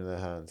their phone in their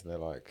hands and they're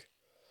like,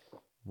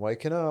 I'm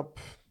waking up,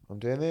 I'm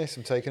doing this,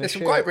 I'm taking There's a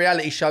some shit. great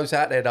reality shows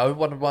out there though.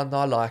 One of the ones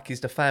I like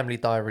is The Family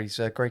Diaries.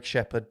 Greg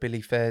Shepherd,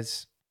 Billy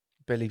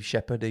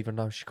Shepherd, even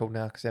though she's called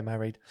now because they're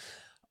married.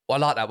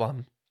 Well, I like that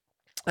one.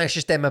 It's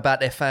just them about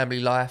their family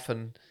life,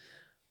 and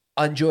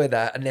I enjoy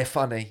that, and they're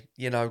funny.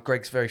 You know,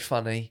 Greg's very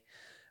funny,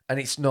 and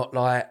it's not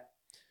like,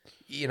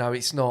 you know,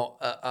 it's not.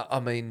 I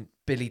mean,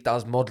 Billy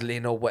does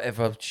modelling or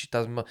whatever she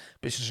does, but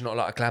it's just not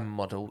like a glamour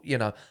model. You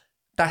know,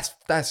 that's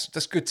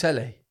good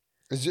telly.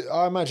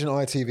 I imagine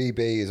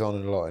ITVB is on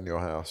a lot in your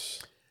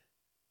house.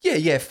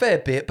 Yeah, fair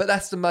bit, but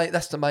that's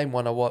the main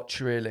one I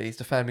watch. Really, is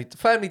the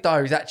Family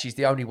Diaries. Actually, is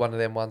the only one of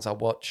them ones I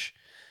watch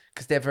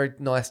because they're very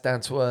nice,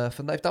 down to earth,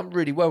 and they've done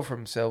really well for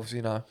themselves.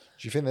 You know.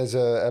 Do you think there's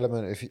a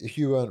element if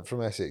you weren't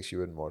from Essex, you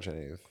wouldn't watch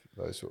any of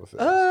those sort of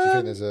things? Do you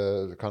think there's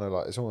a kind of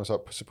like it's almost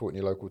like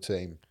supporting your local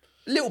team?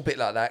 A little bit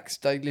like that because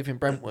they live in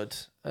Brentwood.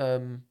 It's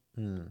a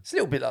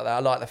little bit like that. I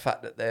like the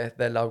fact that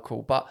they're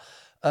local, but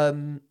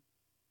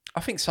I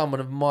think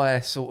someone of my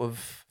sort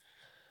of,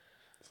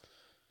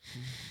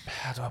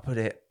 how do I put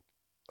it,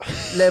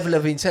 level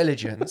of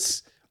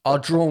intelligence are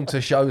drawn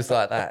to shows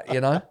like that. You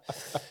know,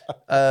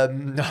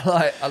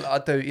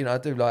 I do. You know, I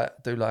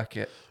do like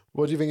it.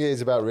 What do you think it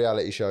is about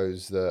reality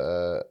shows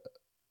that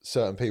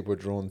certain people are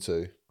drawn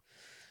to?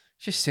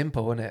 It's just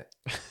simple, isn't it?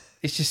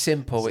 It's just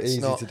simple. It's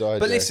easy not to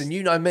digest. But listen,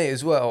 you know me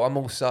as well. I'm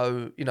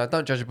also, you know,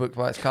 don't judge a book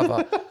by its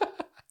cover.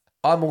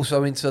 I'm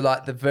also into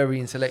like the very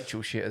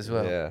intellectual shit as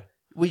well. Yeah.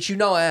 Which you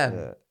know I am.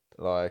 Yeah.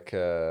 Like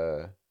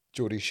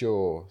Geordie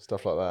Shore,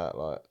 stuff like that.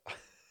 Like,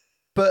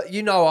 But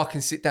you know I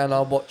can sit down and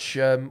I'll watch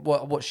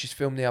what I watched this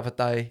film the other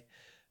day,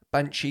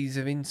 Banshees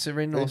of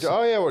Inisherin or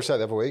oh yeah, I watched that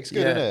the other week. It's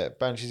good, Yeah. isn't it?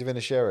 Banshees of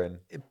Inisherin.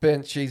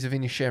 Banshees of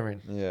Inisherin.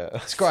 Yeah.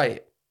 It's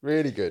great.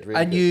 Really good.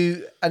 Really And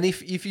good.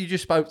 if you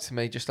just spoke to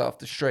me just off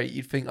the street,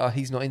 you'd think, oh,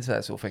 he's not into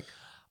that sort of thing.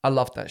 I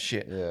love that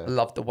shit. Yeah. I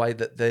love the way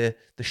that the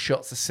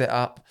shots are set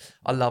up.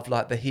 I love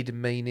like the hidden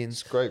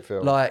meanings. It's a great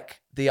film. Like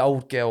the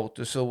old girl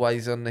that's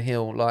always on the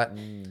hill, like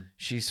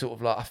she's sort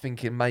of like, I'm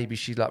thinking maybe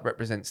she like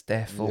represents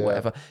death or Yeah.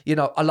 whatever. You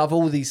know, I love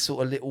all these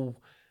sort of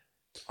little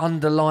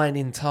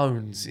underlining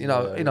tones. You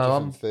know,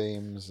 different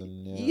themes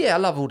and yeah, I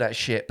love all that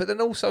shit, but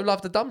then also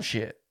love the dumb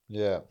shit.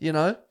 yeah. You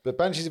know, But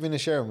Banshees of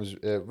Inisherin was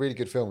a really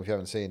good film if you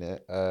haven't seen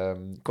it.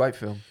 great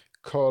film.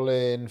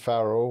 Colin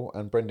Farrell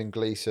and Brendan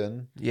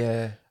Gleeson.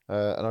 Yeah,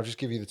 And I'll just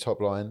give you the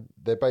top line.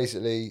 They're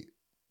basically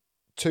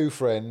two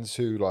friends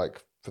who,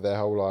 like, for their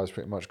whole lives,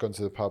 pretty much gone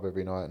to the pub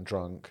every night and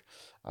drunk.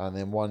 And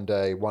then one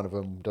day, one of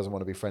them doesn't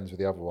want to be friends with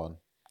the other one.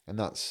 And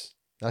that's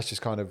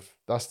just kind of,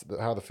 that's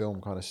how the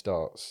film kind of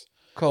starts.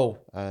 cool.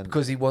 And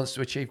Because he wants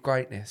to achieve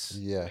greatness.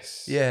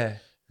 yes. Yeah.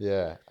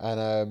 Yeah.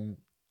 And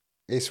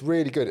it's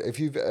really good. If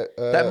you've...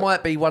 That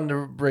might be one of the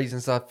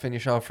reasons I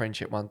finish our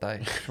friendship one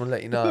day. Just want to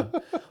let you know.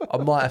 I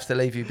might have to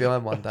leave you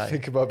behind one I day.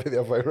 think it might be the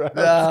other way around.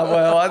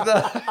 Well,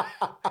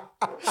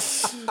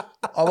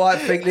 I might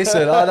think,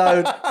 listen, I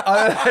know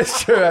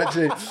that's true,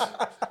 actually.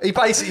 He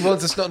basically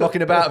wants to stop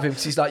knocking about with him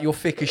because he's like, you're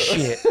thick as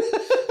shit.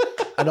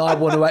 And I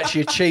want to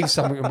actually achieve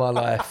something in my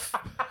life.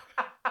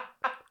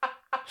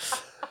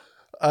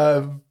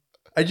 And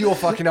you're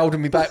fucking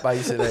holding me back,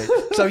 basically.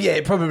 So, yeah,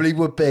 it probably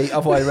would be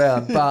other way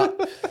around.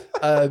 But,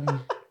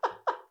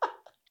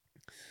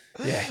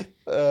 yeah.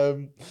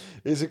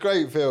 It's a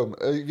great film.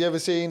 Have you ever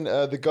seen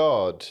The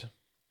Guard?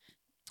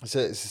 It's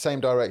the same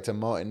director,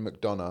 Martin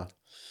McDonagh.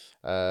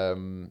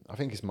 I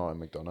think it's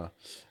Martin McDonagh.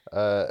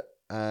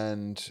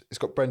 And it's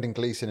got Brendan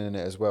Gleeson in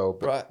it as well.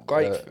 But,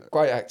 Right,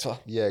 great actor.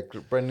 Yeah,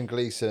 Brendan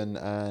Gleeson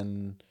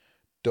and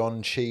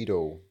Don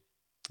Cheadle.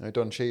 Know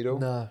Don Cheadle?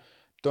 No.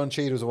 Don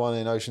Cheadle's the one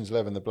in Ocean's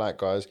 11, the black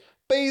guys.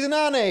 Bees and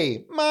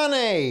honey,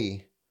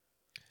 money.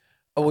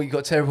 Oh, well, you got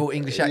a terrible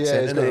English accent,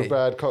 Yeah, he's got hasn't a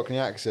bad Cockney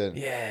accent.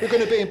 Yeah. We're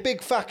going to be in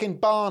Big Fucking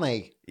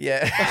Barney.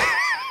 Yeah.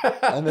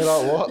 And they're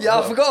like, what? Yeah,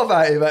 I forgot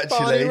about him, actually.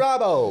 Barney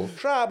Rubble.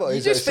 Trouble. You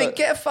just think,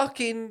 get a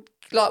fucking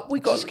Like we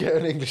got Just get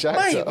an English actor.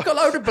 mate, we got a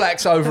load of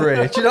blacks over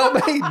here. Do you know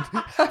what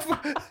I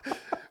mean?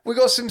 We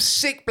got some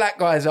sick black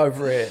guys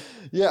over here.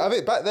 Yeah, I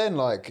mean, back then,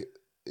 like,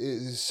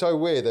 it's so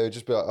weird. They would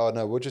just be like, oh,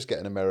 no, we'll just get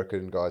an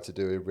American guy to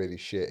do a really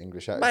shit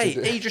English accent. Mate,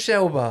 Idris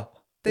Elba.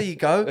 There you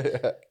go.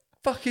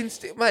 Fucking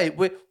mate,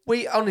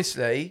 we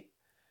honestly,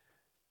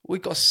 we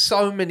got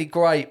so many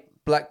great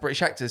black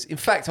British actors. In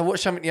fact, I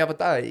watched something the other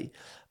day.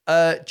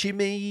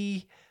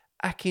 Jimmy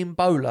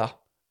Akimbola.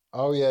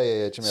 Oh,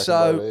 yeah. Jimmy So,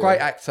 Akimbola, great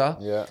actor.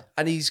 Yeah.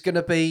 And he's going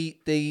to be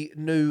the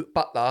new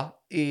butler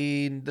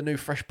in the new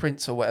Fresh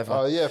Prince or whatever.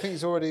 Oh, yeah, I think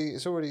it's already...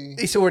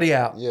 It's already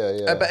out.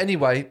 Yeah. But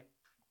anyway,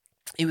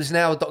 it was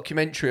now a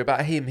documentary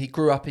about him. He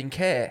grew up in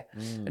care.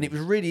 And it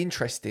was really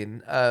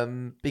interesting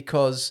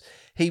because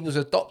he was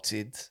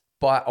adopted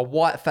by a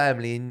white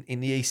family in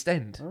the East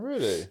End. Oh,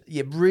 really?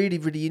 Yeah, really,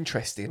 really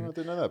interesting. Oh, I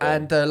didn't know that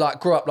about And like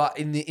grew up like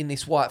in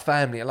this white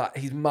family. And like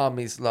his mum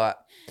is like,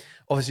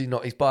 obviously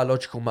not his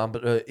biological mum,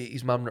 but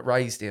his mum that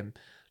raised him,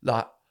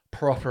 like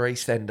proper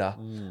East Ender.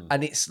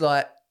 And it's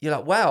like, you're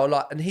like, wow.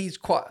 Like, and he's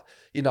quite,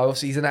 you know,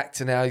 obviously he's an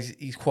actor now.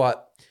 He's quite,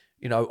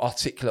 you know,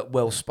 articulate,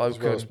 well-spoken.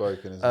 He's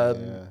well-spoken, isn't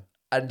he? Yeah.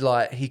 And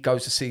like he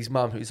goes to see his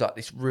mum, who's like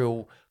this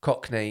real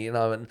Cockney, you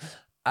know,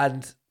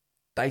 and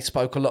they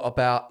spoke a lot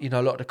about, you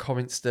know, a lot of the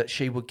comments that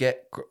she would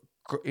get,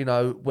 you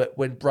know,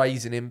 when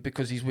raising him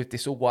because he's with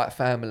this all-white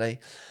family.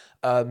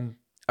 A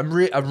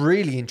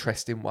really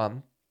interesting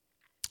one.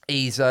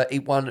 His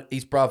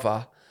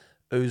brother,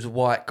 who's a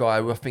white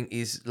guy, who I think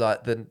is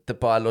like the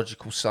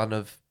biological son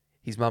of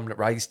his mum that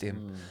raised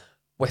him.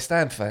 West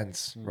Ham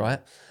fans,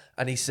 right?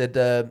 And he said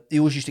he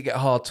always used to get a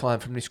hard time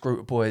from this group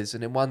of boys.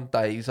 And then one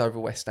day he was over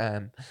West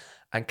Ham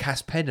and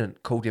Cass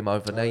Pennant called him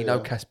over. Now, you know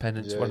Cass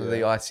Pennant's one of the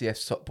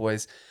ICF's top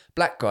boys,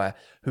 black guy,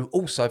 who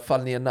also,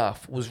 funnily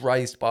enough, was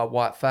raised by a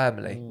white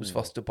family, was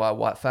fostered by a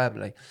white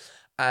family.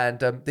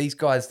 And these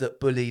guys that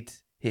bullied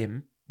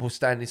him were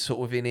standing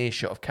sort of in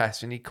earshot of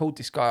Cass, and he called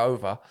this guy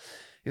over.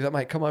 He's like,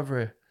 mate, come over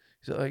here.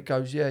 He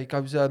goes,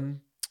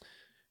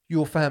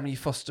 your family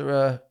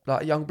foster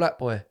like a young black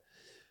boy.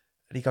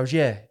 And he goes,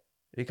 yeah.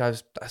 He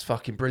goes, that's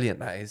fucking brilliant,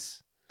 that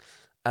is.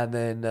 And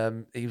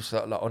then he was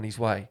like on his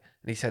way.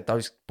 And he said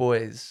those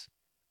boys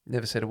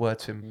never said a word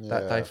to him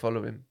that day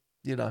following,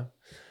 you know.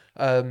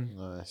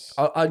 Nice.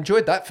 I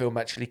enjoyed that film,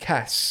 actually,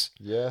 Cass.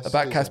 Yes.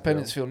 About Cass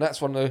Pennant's film.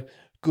 That's one of the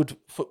good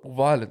football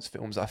violence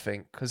films, I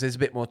think, because there's a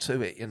bit more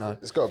to it, you know.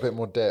 It's got a bit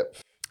more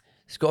depth.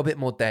 It's got a bit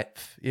more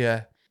depth,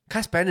 yeah.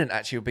 Cass Pennant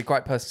actually would be a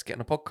great person to get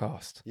on a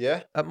podcast.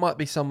 Yeah? That might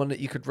be someone that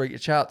you could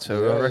reach out to,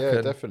 Yeah, I reckon.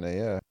 yeah, definitely,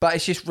 yeah. But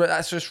it's just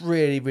that's just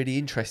really, really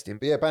interesting.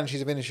 But yeah,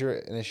 Banshees of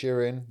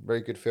Inisherin, very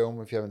good film.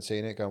 If you haven't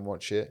seen it, go and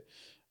watch it.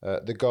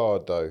 The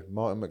Guard, though,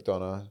 Martin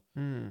McDonagh,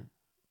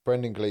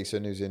 Brendan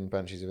Gleeson, who's in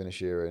Banshees of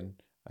Inisherin,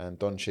 and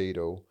Don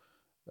Cheadle.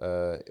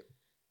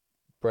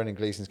 Brendan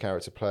Gleeson's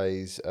character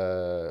plays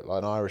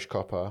like an Irish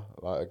copper,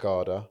 like a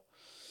Garda,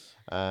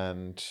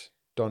 and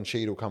Don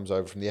Cheadle comes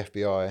over from the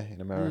FBI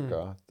in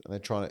America,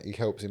 and he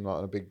helps him like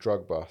on a big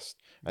drug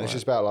bust, and it's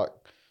just about like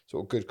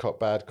sort of good cop,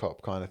 bad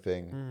cop kind of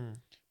thing.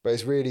 But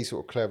it's really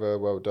sort of clever,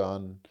 well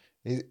done.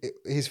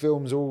 His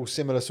films all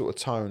similar sort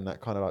of tone, that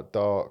kind of like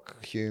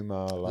dark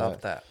humor. Like,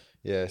 Love that.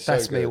 Yeah, so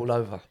That's good. me all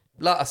over.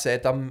 Like I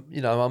said,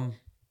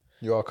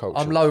 You are cultured.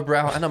 I'm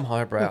lowbrow and I'm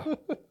highbrow.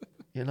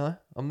 You know,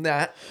 I'm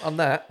that.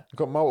 You've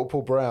got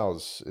multiple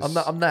brows.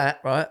 I'm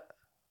that, right?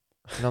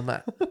 And I'm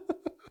that.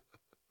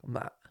 I'm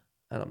that.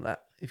 And I'm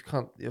that. If you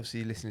can't, obviously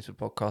you're listening to the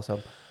podcast,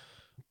 I'm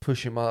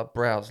pushing my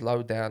brows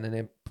low down and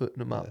then putting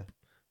them up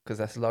because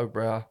that's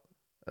lowbrow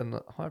and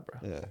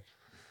highbrow. Yeah.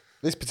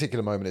 This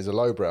particular moment is a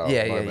lowbrow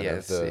moment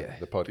of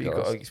the podcast. But you've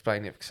got to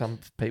explain it because some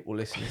people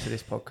listening to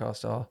this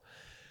podcast are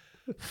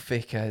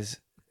thick as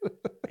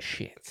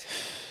shit.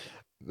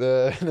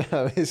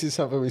 This is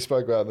something we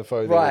spoke about on the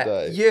phone the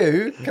other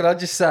day. Can I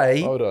just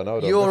say, hold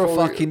on. You're a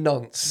fucking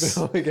nonce.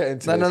 Before we get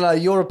into this. No,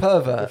 you're a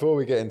pervert. Before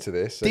we get into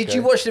this. Did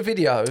you watch the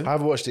video? I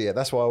haven't watched it yet.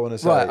 That's what I want to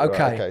say. Right,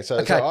 okay. Okay. So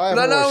I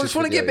I just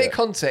want to get a bit of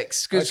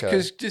context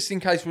because just in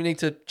case we need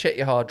to check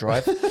your hard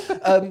drive.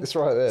 It's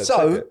right there.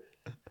 So,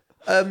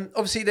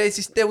 obviously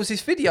there was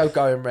this video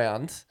going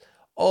around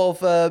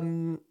of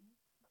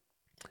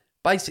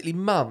basically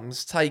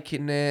mums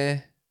taking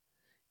their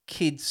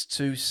kids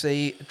to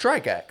see a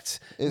drag act.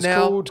 It's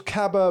called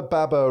Cabba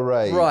Baba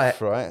Rave,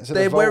 right?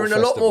 They're wearing a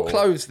lot more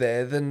clothes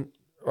there than...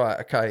 Right,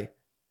 okay.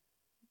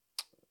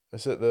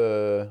 It's at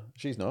the...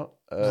 She's not.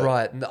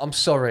 Right, I'm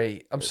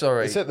sorry.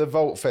 It's at the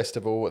Vault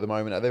Festival at the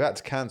moment. They've had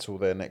to cancel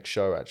their next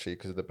show, actually,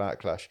 because of the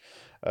backlash.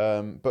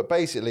 But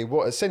basically,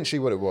 what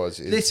it was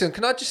is... Listen,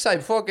 can I just say,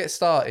 before I get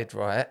started,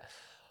 right,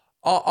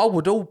 I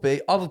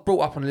was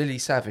brought up on Lily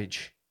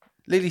Savage.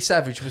 Lily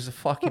Savage was a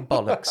fucking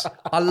bollocks.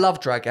 I love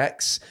drag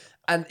acts.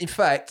 And in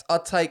fact,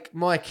 I'd take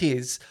my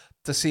kids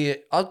to see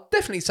it. I'd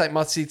definitely take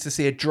my kids to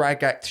see a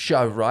drag act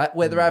show, right?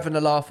 Where they're having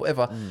a laugh,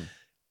 whatever.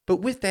 But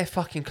with their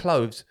fucking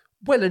clothes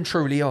well and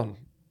truly on,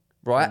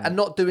 right? And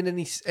not doing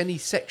any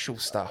sexual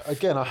stuff.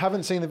 Again, I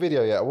haven't seen the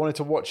video yet. I wanted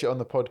to watch it on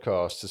the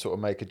podcast to sort of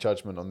make a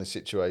judgment on this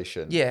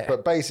situation. Yeah.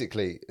 But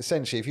basically,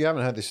 essentially, if you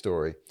haven't heard this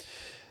story,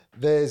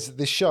 there's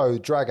this show,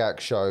 Drag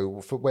Act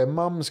show, where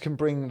mums can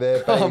bring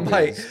their babies. Oh,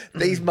 mate,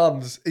 these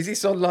mums. Is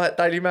this on like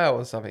Daily Mail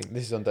or something?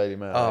 This is on Daily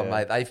Mail. Oh, yeah.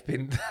 mate, they've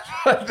been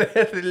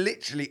they're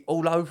literally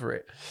all over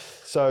it.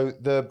 So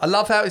I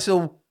love how it's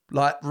all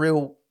like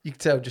real. You can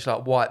tell just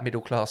like white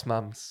middle class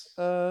mums.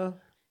 There's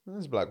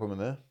a black woman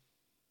there.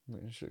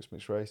 She looks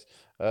mixed race.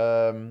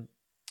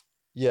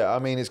 Yeah, I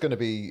mean, it's going to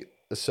be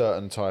a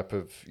certain type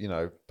of,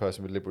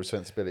 person with liberal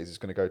sensibilities is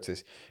going to go to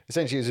this.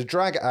 Essentially, it was a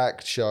drag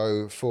act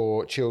show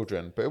for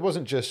children, but it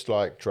wasn't just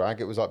like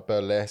drag. It was like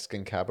burlesque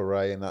and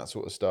cabaret and that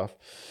sort of stuff.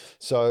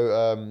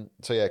 So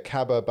yeah,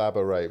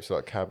 cabaret, so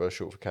like caba,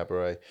 short for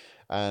cabaret.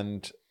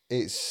 And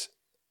a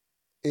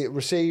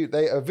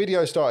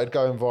video started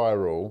going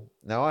viral.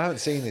 Now, I haven't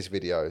seen this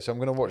video, so I'm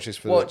going to watch this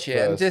for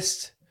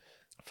the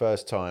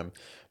first time.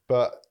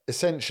 But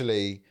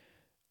essentially,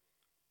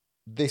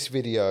 this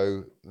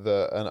video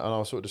and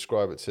I'll sort of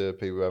describe it to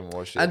people who haven't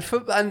watched it. And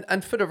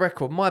for the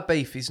record, my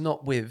beef is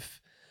not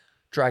with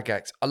drag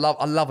acts. I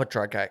love a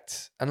drag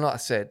act, and like I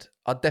said,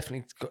 I'd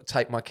definitely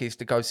take my kids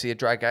to go see a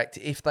drag act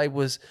if they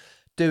was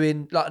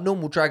doing like a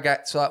normal drag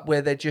acts, like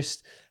where they're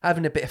just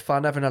having a bit of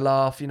fun, having a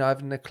laugh,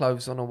 having their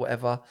clothes on or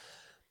whatever.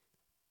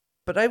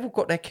 But they've all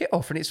got their kit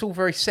off, and it's all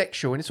very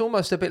sexual, and it's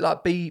almost a bit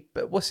like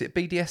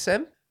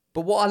BDSM.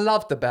 But what I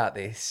loved about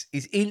this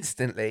is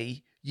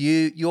instantly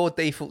your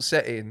default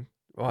setting,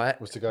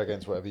 right, was to go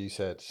against whatever you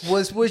said.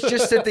 Was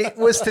just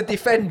to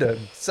defend them.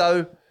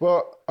 So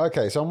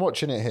okay, so I'm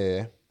watching it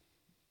here.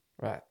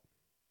 Right.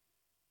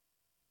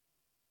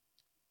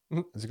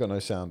 Has it got no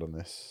sound on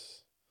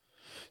this?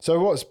 So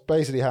what's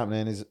basically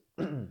happening is,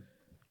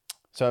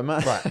 so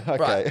man, right,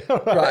 okay,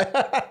 right.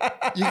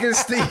 You're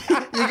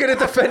gonna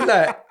defend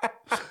that.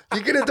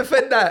 You're gonna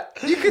defend that.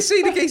 You can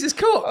see the geezer's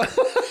cock.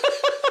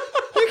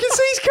 You can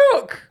see his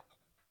cock.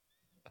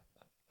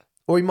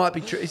 Or he might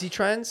be. Is he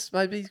trans?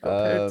 Maybe he's got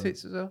a pair of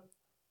tits as well.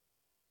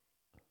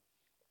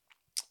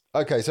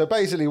 Okay, so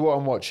basically what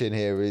I'm watching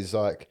here is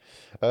like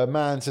a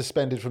man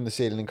suspended from the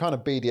ceiling in kind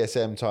of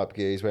BDSM type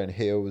gear. He's wearing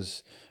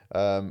heels,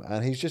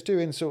 and he's just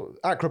doing sort of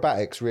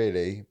acrobatics,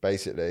 really,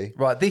 basically.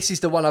 Right, this is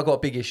the one I got a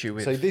big issue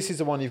with. So this is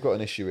the one you've got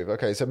an issue with.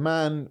 Okay, so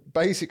man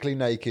basically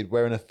naked,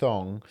 wearing a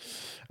thong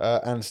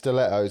and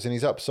stilettos, and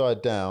he's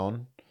upside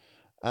down.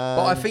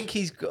 But I think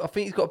he's got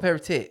a pair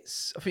of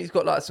tits. I think he's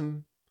got like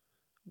some.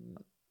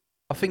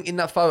 I think in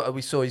that photo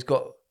we saw he's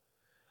got.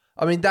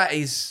 I mean,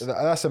 that's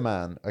a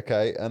man,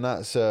 okay, and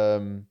that's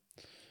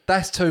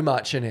too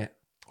much, isn't it?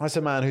 That's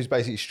a man who's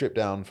basically stripped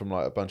down from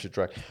like a bunch of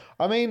drag.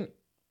 I mean,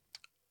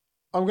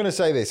 I'm going to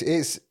say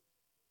this: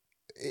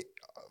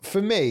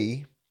 for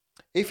me,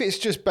 if it's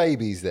just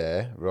babies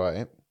there,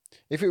 right?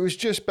 If it was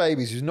just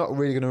babies who's not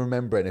really going to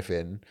remember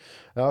anything,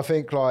 I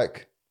think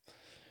like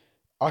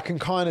I can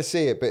kind of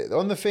see it. But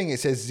on the thing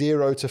it says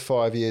 0 to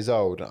 5 years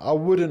old. You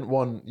wouldn't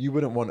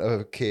want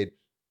a kid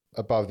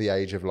above the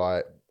age of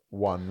like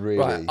 1, really.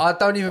 Right. I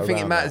don't even think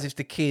it matters if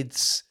the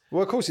kids.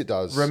 Well, of course it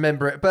does.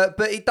 Remember it, but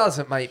it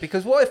doesn't, mate.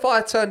 Because what if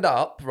I turned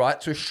up right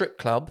to a strip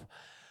club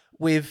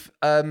with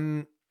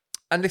and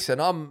listen,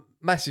 I'm a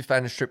massive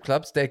fan of strip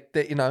clubs. They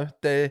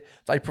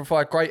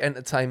provide great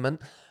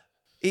entertainment.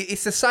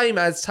 It's the same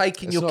as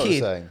taking your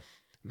kid. The same.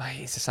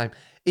 Mate, it's the same.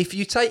 If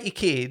you take your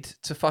kid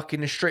to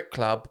fucking a strip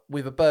club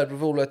with a bird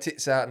with all her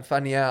tits out and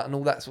fanny out and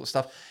all that sort of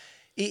stuff.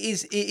 It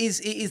is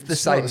the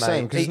same,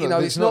 mate.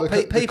 It's not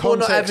people are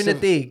not having a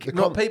dig.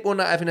 People are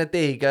not having a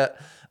dig at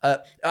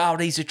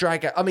these are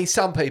drag. I mean,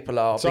 some people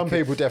are. Some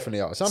people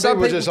definitely are. Some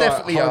people just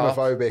definitely like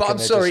homophobic. But I'm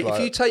sorry, if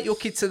you take your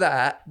kid to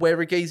that, where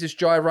a geezer's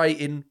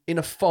gyrating in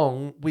a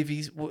thong with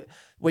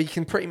where you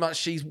can pretty much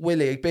she's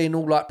willy being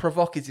all like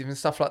provocative and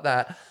stuff like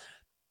that.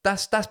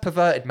 That's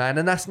perverted, man,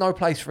 and that's no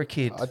place for a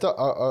kid.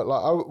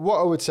 What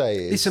I would say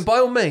is... Listen, by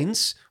all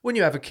means, when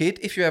you have a kid,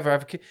 if you ever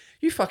have a kid,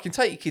 you fucking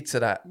take your kid to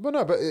that. Well,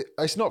 no, but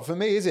it's not for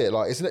me, is it?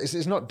 Like,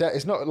 it's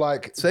not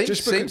like...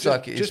 Seems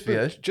like it is for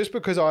you. Just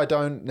because I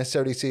don't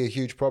necessarily see a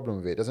huge problem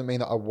with it doesn't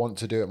mean that I want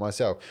to do it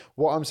myself.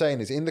 What I'm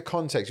saying is, in the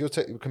context, you're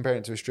comparing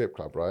it to a strip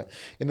club, right?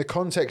 In the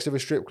context of a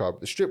strip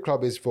club, the strip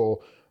club is for...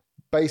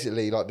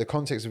 Basically, like the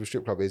context of a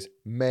strip club is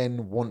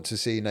men want to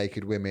see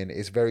naked women.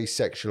 It's very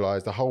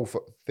sexualized. The whole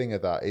thing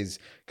of that is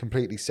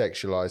completely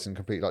sexualized and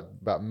completely like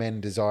about men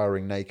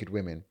desiring naked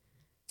women.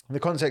 In the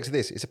context of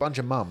this, it's a bunch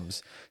of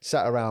mums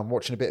sat around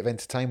watching a bit of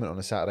entertainment on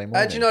a Saturday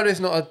morning. How do you know there's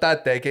not a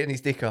dad there getting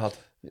his dick hard?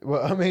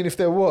 Well, I mean, if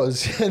there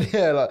was,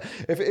 yeah, like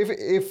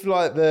if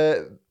like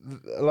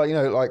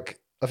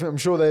I think I'm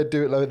sure they'd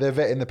do it. Like they're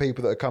vetting the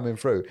people that are coming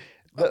through.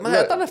 Man,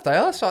 I don't know if they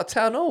are. It's like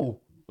town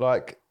hall.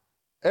 Like.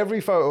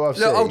 Every photo I've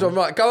seen... Hold on,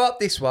 right. Go up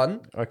this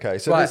one. Okay,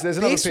 so right, there's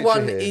another picture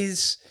here.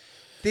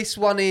 This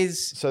one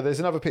is... So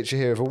there's another picture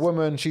here of a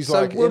woman. She's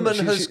so like... So woman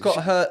has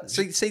got her...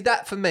 See,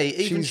 that for me,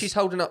 even she's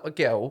holding up a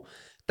girl,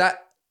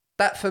 that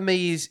for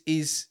me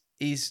is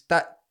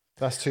that...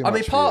 That's too much. I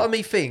mean, for part you. of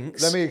me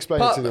thinks. Let me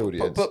explain it to the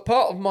audience. But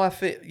part of my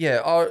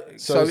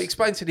so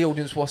explain to the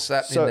audience what's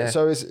happening there.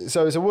 So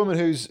it's a woman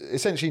who's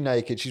essentially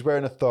naked. She's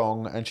wearing a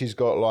thong and she's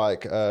got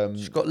like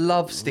she's got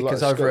love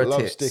stickers over her love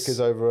tits. stickers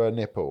over her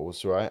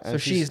nipples, right? And So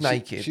she's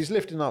naked. She's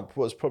lifting up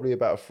what's probably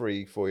about a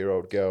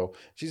 3-4-year-old girl.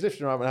 She's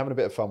lifting her up and having a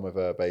bit of fun with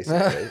her,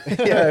 basically.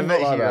 Yeah, Not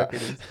like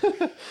maybe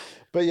that.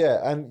 But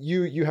yeah, and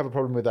you have a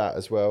problem with that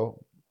as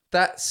well.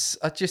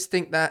 I just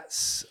think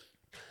that's.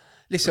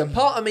 Listen,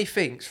 part of me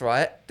thinks,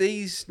 right,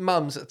 these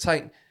mums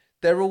that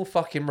they're all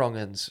fucking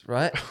wrong-uns,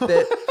 right?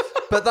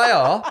 But they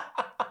are.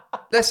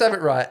 Let's have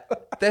it right.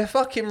 They're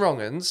fucking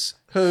wrong-uns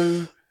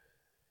who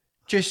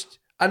just,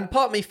 and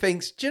part of me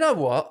thinks, do you know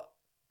what?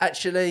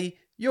 Actually,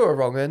 you're a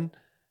wrong-un.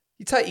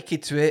 You take your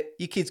kid to it,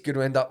 your kid's going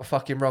to end up a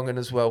fucking wrong-un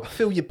as well.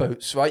 Fill your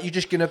boots, right? You're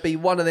just going to be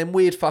one of them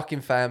weird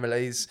fucking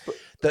families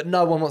that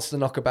no one wants to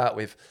knock about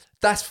with.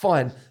 That's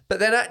fine. But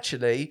then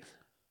actually,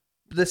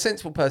 the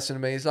sensible person to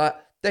me is like,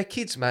 they're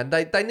kids, man.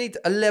 They need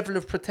a level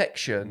of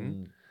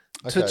protection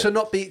to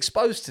not be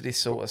exposed to this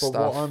sort of stuff.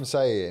 But what I'm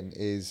saying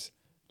is,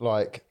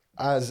 like,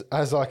 as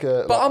like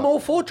a... But like, I'm all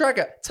for drag.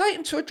 Take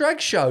them to a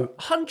drag show,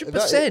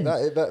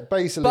 100%. That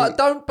basically...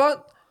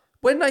 But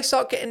when they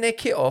start getting their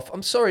kit off,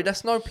 I'm sorry,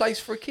 that's no place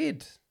for a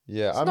kid.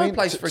 Yeah, There's no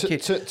place for a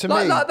kid. To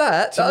like, me, like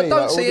that, I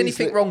don't see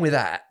anything wrong with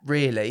that,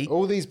 really.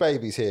 All these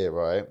babies here,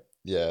 right?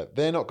 Yeah,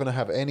 they're not going to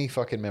have any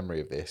fucking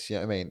memory of this. You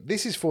know what I mean?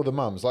 This is for the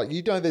mums. Like,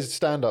 you know, there's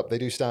stand-up. They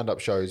do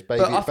stand-up shows. I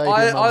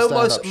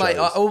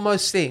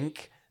almost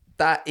think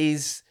that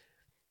is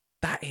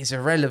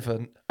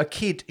irrelevant. A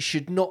kid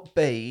should not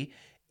be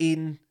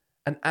in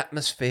an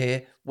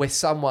atmosphere where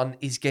someone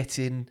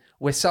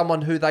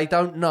who they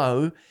don't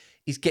know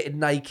is getting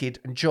naked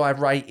and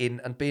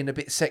gyrating and being a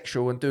bit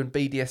sexual and doing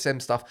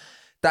BDSM stuff.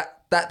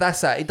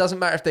 That's that. It doesn't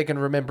matter if they're going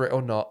to remember it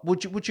or not.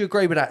 Would you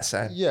agree with that,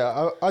 Sam?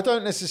 Yeah, I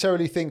don't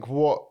necessarily think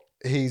what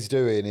he's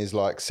doing is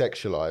like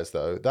sexualized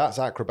though. That's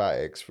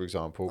acrobatics, for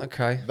example.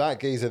 Okay. That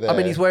geezer there. I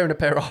mean, he's wearing a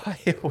pair of high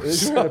heels.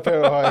 He's wearing a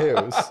pair of high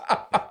heels.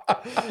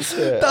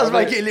 Yeah, Does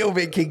make it a little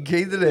bit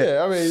kinky, doesn't it?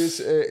 Yeah, I mean, it's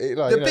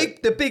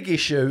like the big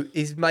issue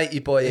is matey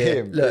boy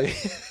here. Him. Look,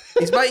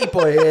 he's matey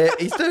boy here.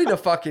 He's doing a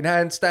fucking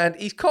handstand.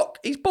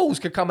 His balls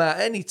could come out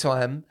any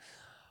time.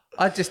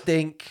 I just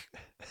think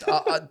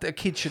the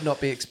kid should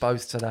not be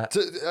exposed to that.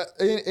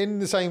 In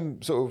the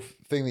same sort of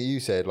thing that you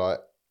said, like,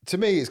 to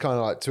me, it's kind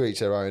of like to each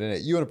their own, isn't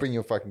it? You want to bring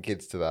your fucking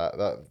kids to that.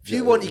 If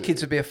you want your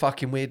kids to be a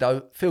fucking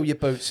weirdo, fill your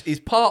boots is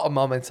part of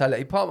my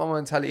mentality. Part of my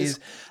mentality is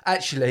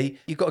actually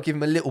you've got to give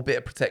them a little bit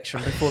of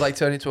protection before they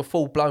turn into a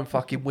full-blown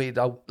fucking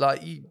weirdo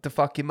like the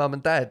fucking mum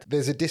and dad.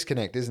 There's a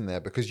disconnect, isn't there?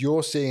 Because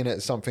you're seeing it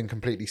as something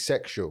completely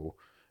sexual.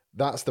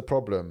 That's the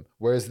problem.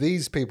 Whereas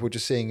these people are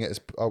just seeing it as,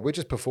 we're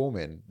just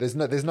performing. There's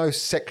no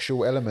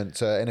sexual element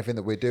to anything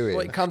that we're doing.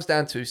 What it comes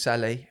down to,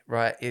 Sally,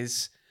 right,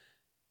 is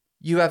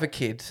you have a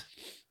kid.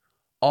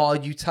 Are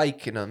you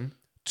taking them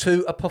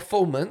to a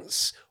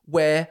performance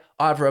where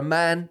either a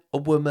man, a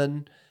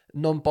woman,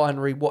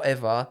 non-binary,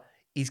 whatever,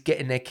 is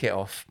getting their kit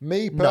off?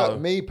 Me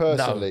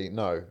personally,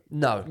 no.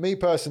 No. Me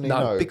personally,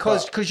 no.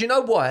 Because you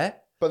know why?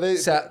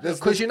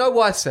 Because you know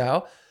why,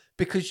 Sal?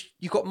 Because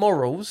you got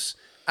morals.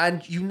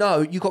 And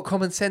you got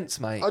common sense,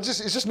 mate.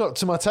 It's just not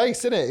to my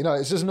taste, isn't it? You know,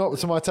 it's just not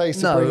to my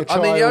taste to bring a child.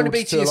 I mean, you only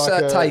be to your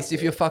like taste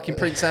if you're fucking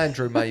Prince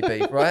Andrew,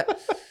 maybe, right?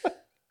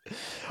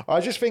 I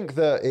just think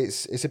that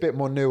it's a bit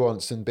more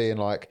nuanced than being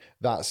like,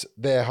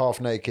 they're half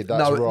naked,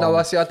 that's wrong. No,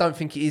 I don't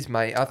think it is,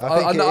 mate.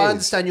 I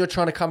understand you're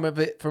trying to come at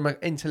it from an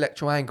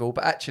intellectual angle,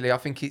 but actually I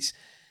think it's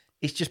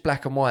just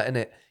black and white, isn't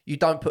it? You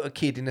don't put a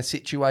kid in a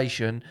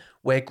situation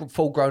where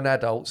full-grown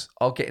adults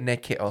are getting their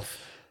kit off.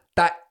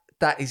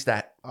 That is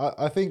that.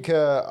 I think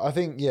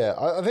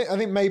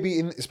maybe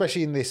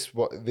especially in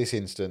this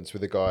instance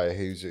with a guy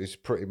who's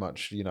pretty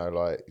much, you know,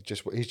 like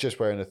he's just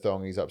wearing a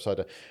thong, he's upside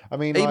down. I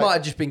mean, he might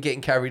have just been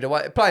getting carried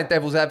away. Playing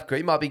devil's advocate,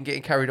 he might have been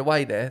getting carried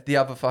away there. The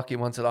other fucking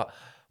ones are like,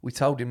 we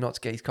told him not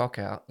to get his cock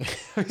out.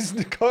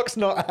 The cock's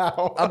not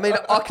out. I mean,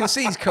 I can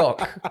see his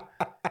cock.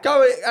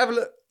 Go have a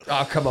look.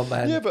 Oh, come on,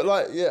 man. Yeah, but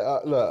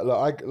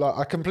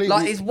I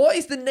completely... what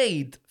is the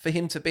need for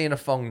him to be in a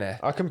thong there?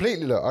 I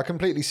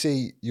completely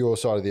see your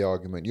side of the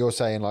argument. You're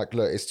saying, like,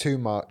 look, it's too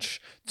much,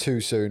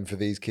 too soon for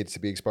these kids to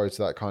be exposed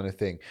to that kind of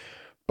thing.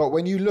 But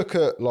when you look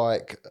at,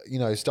 like, you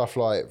know, stuff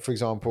like, for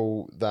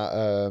example,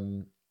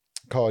 that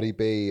Cardi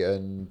B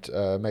and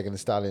Megan Thee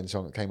Stallion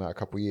song that came out a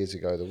couple of years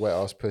ago, the Wet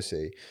Ass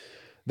Pussy,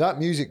 that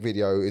music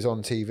video is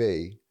on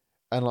TV,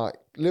 and, like,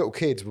 little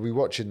kids will be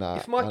watching that.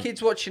 If my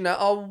kid's watching that,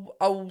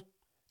 I'll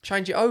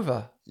change it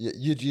over.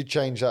 You'd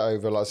change that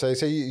over, like say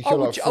you. I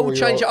will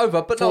change it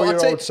over, but no,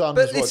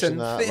 but listen,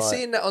 that,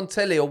 seeing that on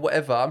telly or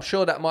whatever, I'm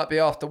sure that might be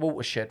after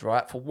Watershed,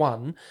 right? For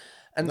one,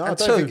 and I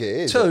don't think it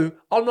is. Two,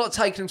 I'm not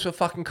taking them to a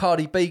fucking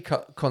Cardi B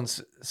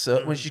concert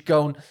when she's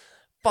going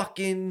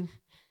fucking.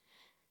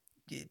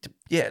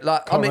 Yeah,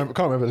 like can't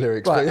remember the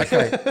lyrics. Right, but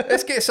okay.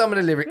 Let's get some of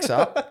the lyrics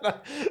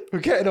up. We're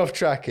getting off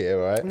track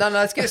here, right? No,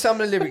 let's get some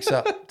of the lyrics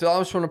up. I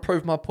just want to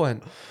prove my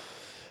point.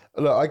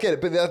 Look, I get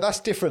it, but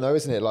that's different though,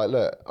 isn't it? Like,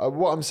 look,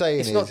 what I'm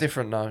saying It's is not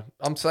different, no.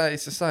 I'm saying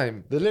it's the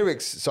same. the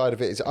lyrics side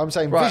of it is. I'm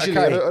saying Right,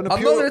 visually. okay. On a I'm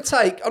pure, not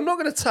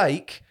going to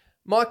take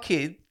my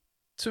kid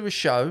to a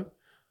show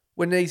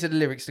when these are the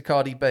lyrics to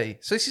Cardi B.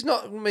 So this is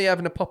not me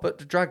having a pop at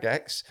the drag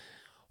acts.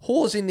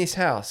 Whores in this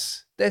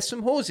house. There's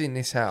some whores in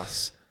this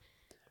house.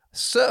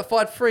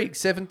 Certified freak,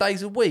 7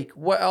 days a week.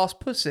 Wet ass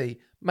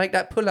pussy. Make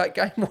that pull-out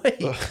game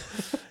weak.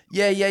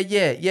 Yeah.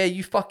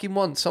 You fucking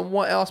want some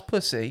wet ass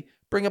pussy.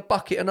 Bring a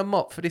bucket and a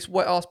mop for this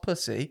wet ass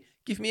pussy.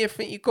 Give me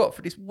everything you got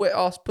for this wet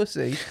ass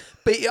pussy.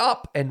 Beat it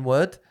up,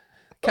 N-word.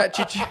 Catch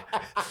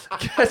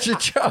a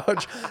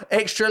charge.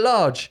 Extra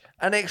large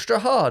and extra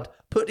hard.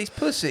 Put this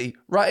pussy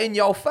right in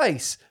your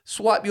face.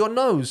 Swipe your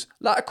nose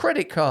like a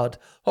credit card.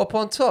 Hop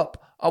on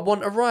top. I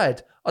want a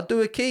ride. I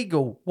do a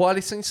Kegel while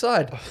it's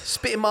inside.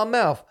 Spit in my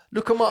mouth.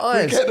 Look at my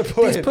eyes. get the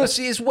point. This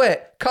pussy is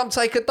wet. Come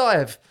take a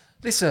dive.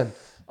 Listen,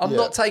 I'm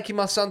not taking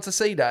my son to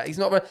see that. He's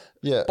not.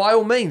 Yeah. By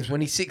all means,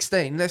 when he's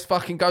 16, let's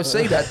fucking go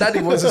see that.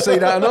 Daddy wants to see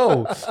that and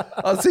all.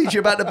 I'll teach you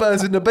about the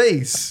birds and the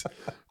bees.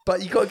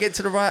 But you got to get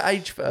to the right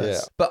age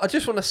first. Yeah. But I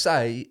just want to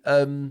say,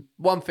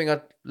 one thing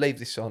I'd leave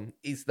this on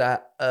is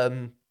that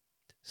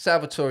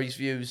Salvatore's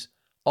views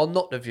are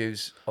not the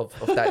views of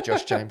that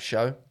Josh James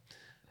show.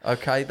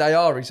 Okay, they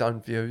are his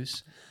own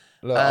views.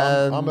 Look,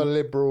 I'm a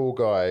liberal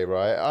guy,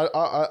 right?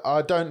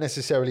 I don't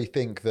necessarily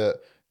think that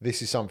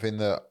this is something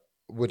that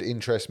would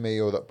interest me,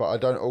 but I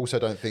don't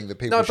think that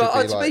people should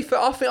be to be fair,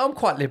 I think I'm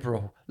quite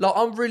liberal. Like,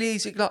 I'm really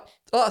easy. Like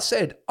I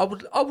said, I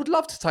would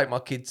love to take my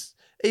kids,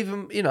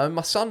 even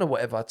my son or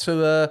whatever,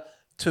 to a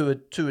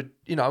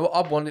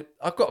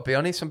I've got to be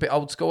honest, I'm a bit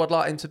old school. I'd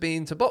like him to be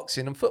into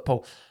boxing and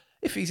football.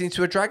 If he's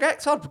into a drag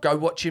act, I'd go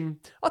watch him.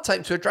 I'd take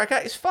him to a drag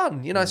act. It's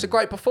fun, it's a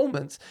great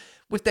performance.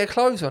 With their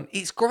clothes on,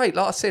 it's great.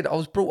 Like I said, I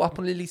was brought up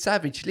on Lily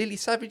Savage. Lily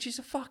Savage is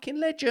a fucking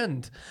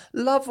legend.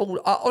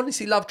 I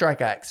honestly love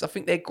drag acts. I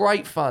think they're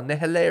great fun. They're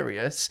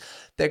hilarious.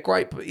 They're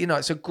great.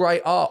 It's a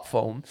great art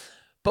form.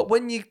 But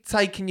when you're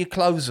taking your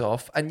clothes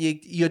off and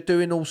you're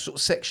doing all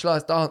sorts of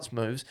sexualized dance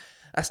moves,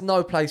 that's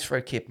no place for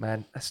a kid,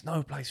 man. That's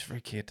no place for a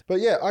kid.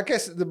 But yeah, I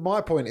guess my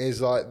point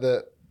is like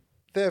that.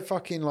 They're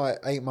fucking like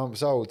 8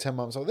 months old, 10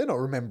 months old. They're not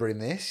remembering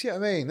this. You know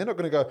what I mean? They're not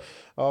going to go,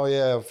 oh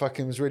yeah, I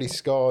fucking was really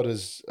scarred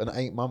as an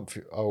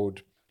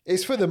 8-month-old.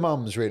 It's for the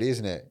mums, really,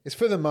 isn't it? It's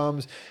for the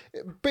mums.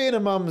 Being a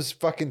mum's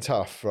fucking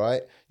tough,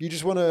 right? You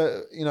just want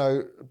to,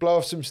 blow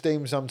off some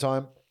steam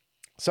sometime.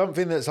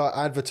 Something that's like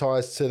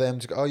advertised to them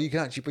to go, oh, you can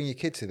actually bring your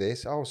kid to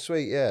this. Oh,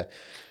 sweet, yeah.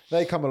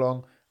 They come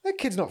along. That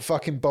kid's not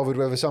fucking bothered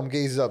whether some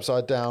geezer's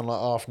upside down,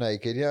 like half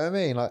naked. You know what I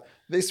mean? Like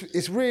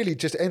it's really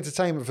just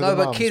entertainment for the mums.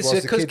 No, but kids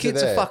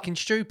are fucking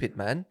stupid,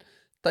 man.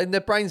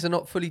 Their brains are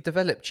not fully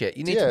developed yet.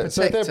 You need to protect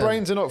so if their them.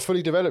 brains are not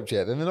fully developed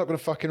yet, then they're not going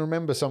to fucking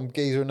remember some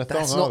geezer in a thong,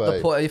 That's not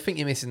the point. I think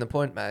you're missing the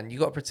point, man. You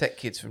got to protect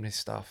kids from this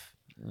stuff.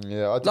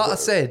 Yeah, I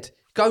said,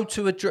 go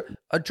to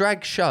a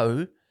drag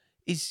show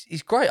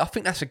is great. I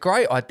think that's a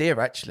great idea,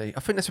 actually.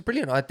 I think that's a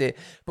brilliant idea.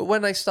 But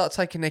when they start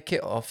taking their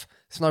kit off,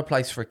 it's no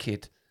place for a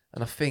kid.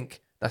 And I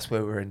think that's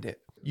where we're in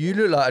it. You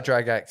look like a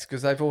drag act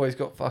because they've always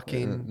got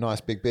fucking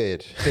nice big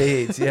beard.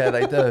 Beards, yeah,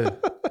 they do.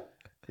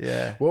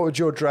 Yeah. What would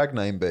your drag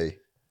name be?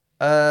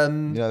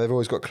 They've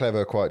always got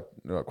clever, quite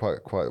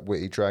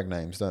witty drag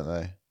names, don't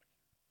they?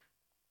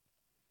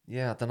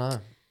 Yeah, I don't know.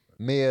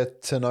 Mia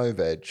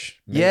Tanovej.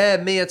 Mia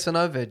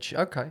Tanovej.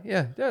 Okay,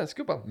 yeah, that's a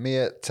good one.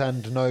 Mia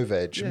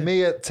Tandnovej. Yeah.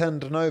 Mia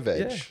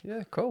Tandnovej.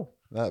 Yeah, cool.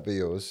 That'd be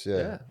yours.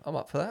 Yeah, I'm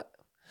up for that,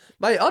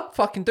 mate. I'd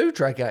fucking do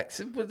drag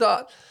acts.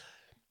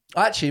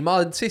 Actually,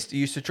 my sister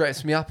used to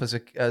dress me up as a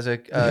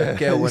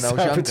girl when I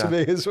was younger. To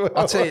me as well.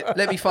 I'll tell you.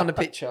 Let me find a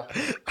picture.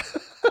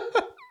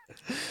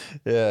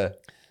 Yeah.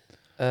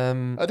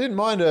 I didn't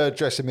mind her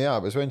dressing me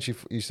up. It was when she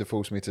used to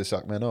force me to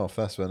suck men off.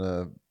 That's when.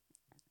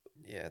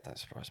 Yeah, that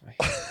surprised me.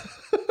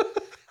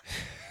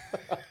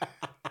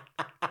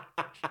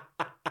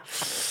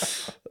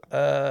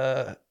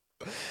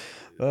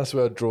 That's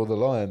where I draw the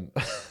line.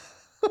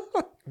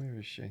 Where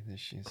is she? There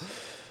she is.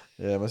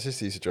 Yeah, my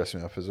sister used to dress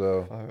me up as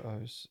well.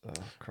 Photos. Oh,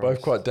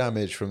 both quite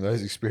damaged from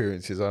those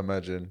experiences, I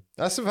imagine.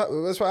 That's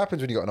what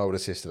happens when you got an older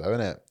sister, though,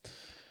 isn't it?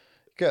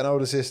 Get an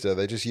older sister,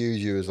 they just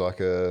use you as like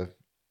a.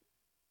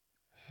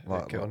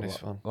 Get on this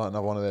one. Like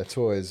another one of their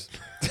toys.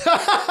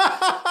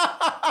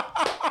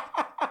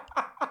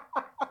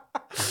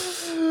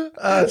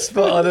 That's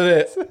spot on, isn't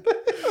it?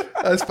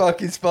 That's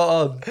fucking spot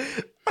on.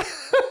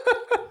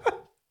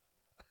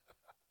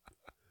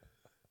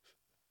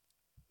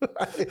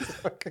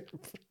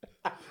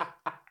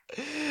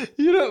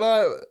 You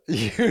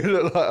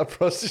look like a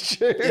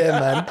prostitute. Yeah,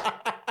 man.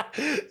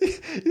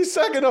 You're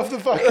slagging off the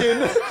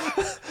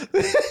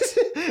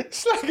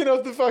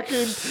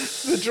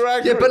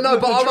drag. Yeah, but no,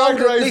 but I'm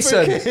older.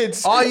 Listen,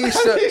 kids. I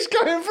used to. He's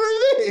going through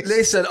this.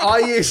 Listen, I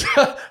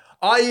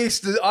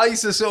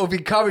used to sort of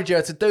encourage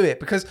her to do it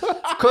because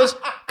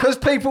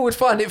people would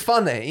find it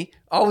funny.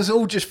 I was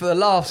all just for the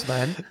laughs,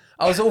 man.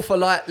 I was all for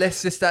like,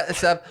 let's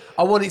have.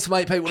 I wanted to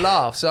make people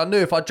laugh, so I knew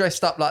if I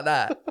dressed up like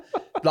that,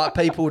 like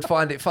people would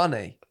find it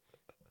funny.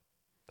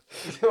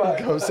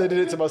 I'm sending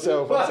it to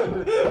myself. Have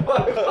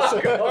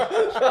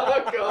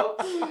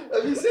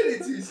you sent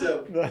it to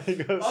yourself? No,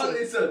 you gotta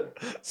Listen.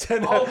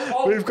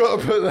 We've got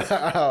to put that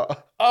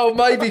out. Oh,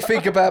 maybe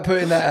think about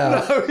putting that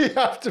out. No, we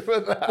have to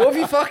put that out. What have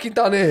you fucking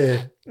done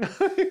here?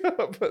 We've got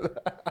to put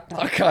that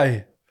out.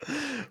 Okay.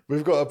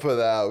 We've got to put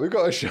that out. We've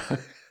got to show.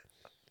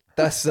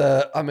 That's,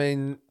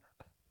 that's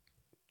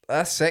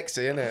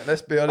sexy, isn't it?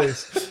 Let's be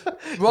honest.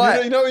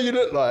 Right. You know what you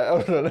look like?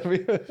 Hold on, let me...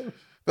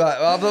 Right,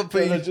 well, I'm not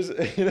being...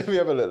 let me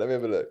have a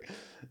look.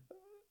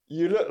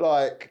 You look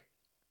like...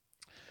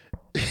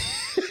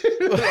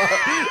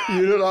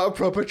 you look like a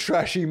proper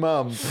trashy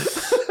mum.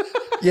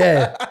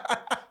 Yeah.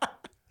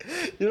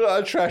 You look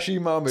like a trashy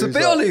mum. To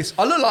be honest,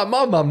 I look like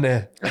my mum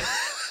there.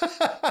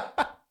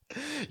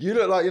 You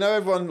look like, you know,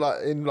 everyone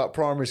like in like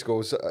primary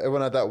school, so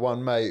everyone had that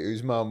one mate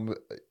whose mum,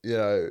 you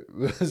know,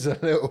 was a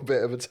little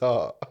bit of a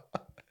tart.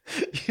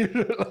 You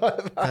look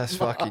like that. That's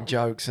fucking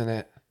jokes, isn't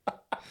it?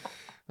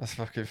 That's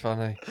fucking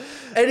funny.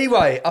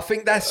 Anyway, I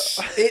think that's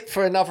it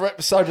for another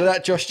episode of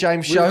that Josh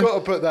James show. We've got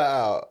to put that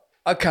out.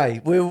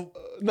 Okay, we'll...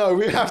 No,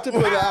 we have to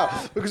put that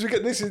out because we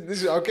get this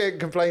is. I'm getting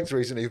complaints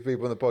recently from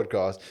people on the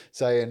podcast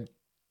saying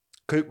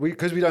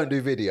because we don't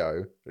do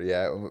video.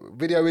 Yeah,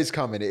 video is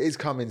coming. It is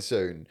coming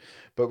soon.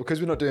 But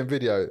because we're not doing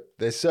video,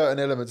 there's certain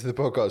elements of the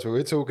podcast where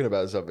we're talking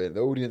about something,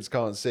 the audience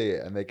can't see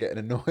it, and they're getting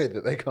annoyed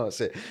that they can't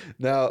see it.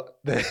 Now,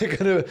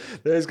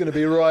 there's gonna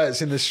be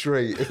riots in the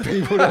street if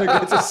people don't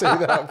get to see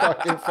that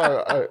fucking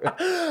photo.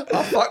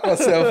 I fuck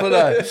myself,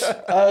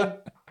 haven't I?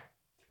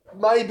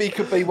 Maybe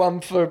could be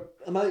one for...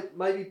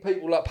 Maybe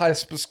people like pay a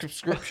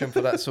subscription for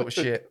that sort of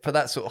shit, for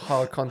that sort of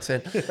hard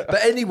content.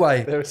 But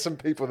anyway, there are some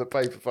people that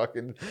pay for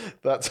fucking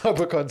that type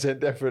of content.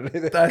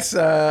 Definitely, that's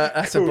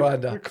a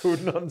blinder.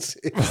 Called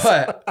nonsense.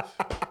 Right,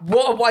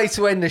 what a way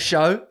to end the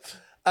show.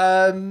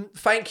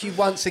 Thank you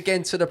once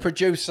again to the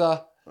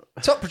producer,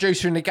 top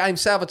producer in the game,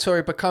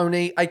 Salvatore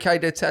Bocconi, aka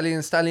the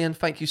Italian Stallion.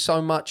 Thank you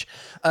so much.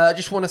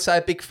 Just want to say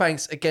a big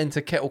thanks again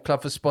to Kettle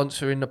Club for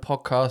sponsoring the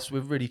podcast. We're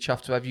really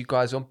chuffed to have you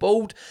guys on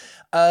board.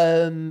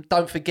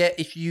 Don't forget,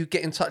 if you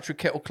get in touch with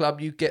Kettle Club,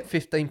 you get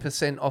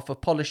 15% off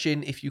of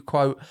polishing if you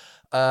quote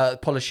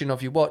polishing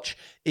of your watch,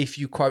 if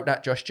you quote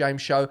that Josh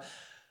James show.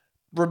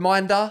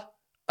 Reminder,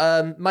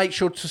 make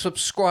sure to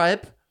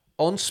subscribe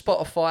on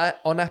Spotify,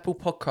 on Apple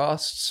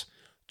Podcasts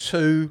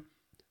to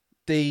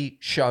the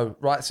show,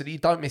 right? So that you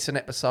don't miss an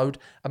episode,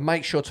 and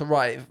make sure to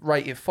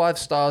rate it 5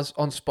 stars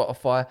on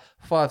Spotify,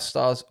 5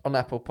 stars on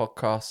Apple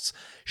Podcasts.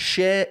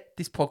 Share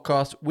this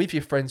podcast with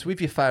your friends, with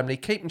your family.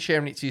 Keep on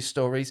sharing it to your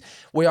stories.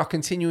 We are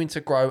continuing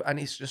to grow, and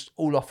it's just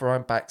all off our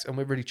own backs, and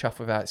we're really chuffed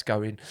with how it's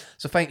going.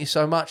 So thank you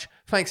so much.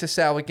 Thanks to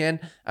Sal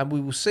again, and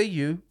we will see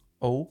you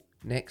all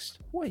next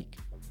week.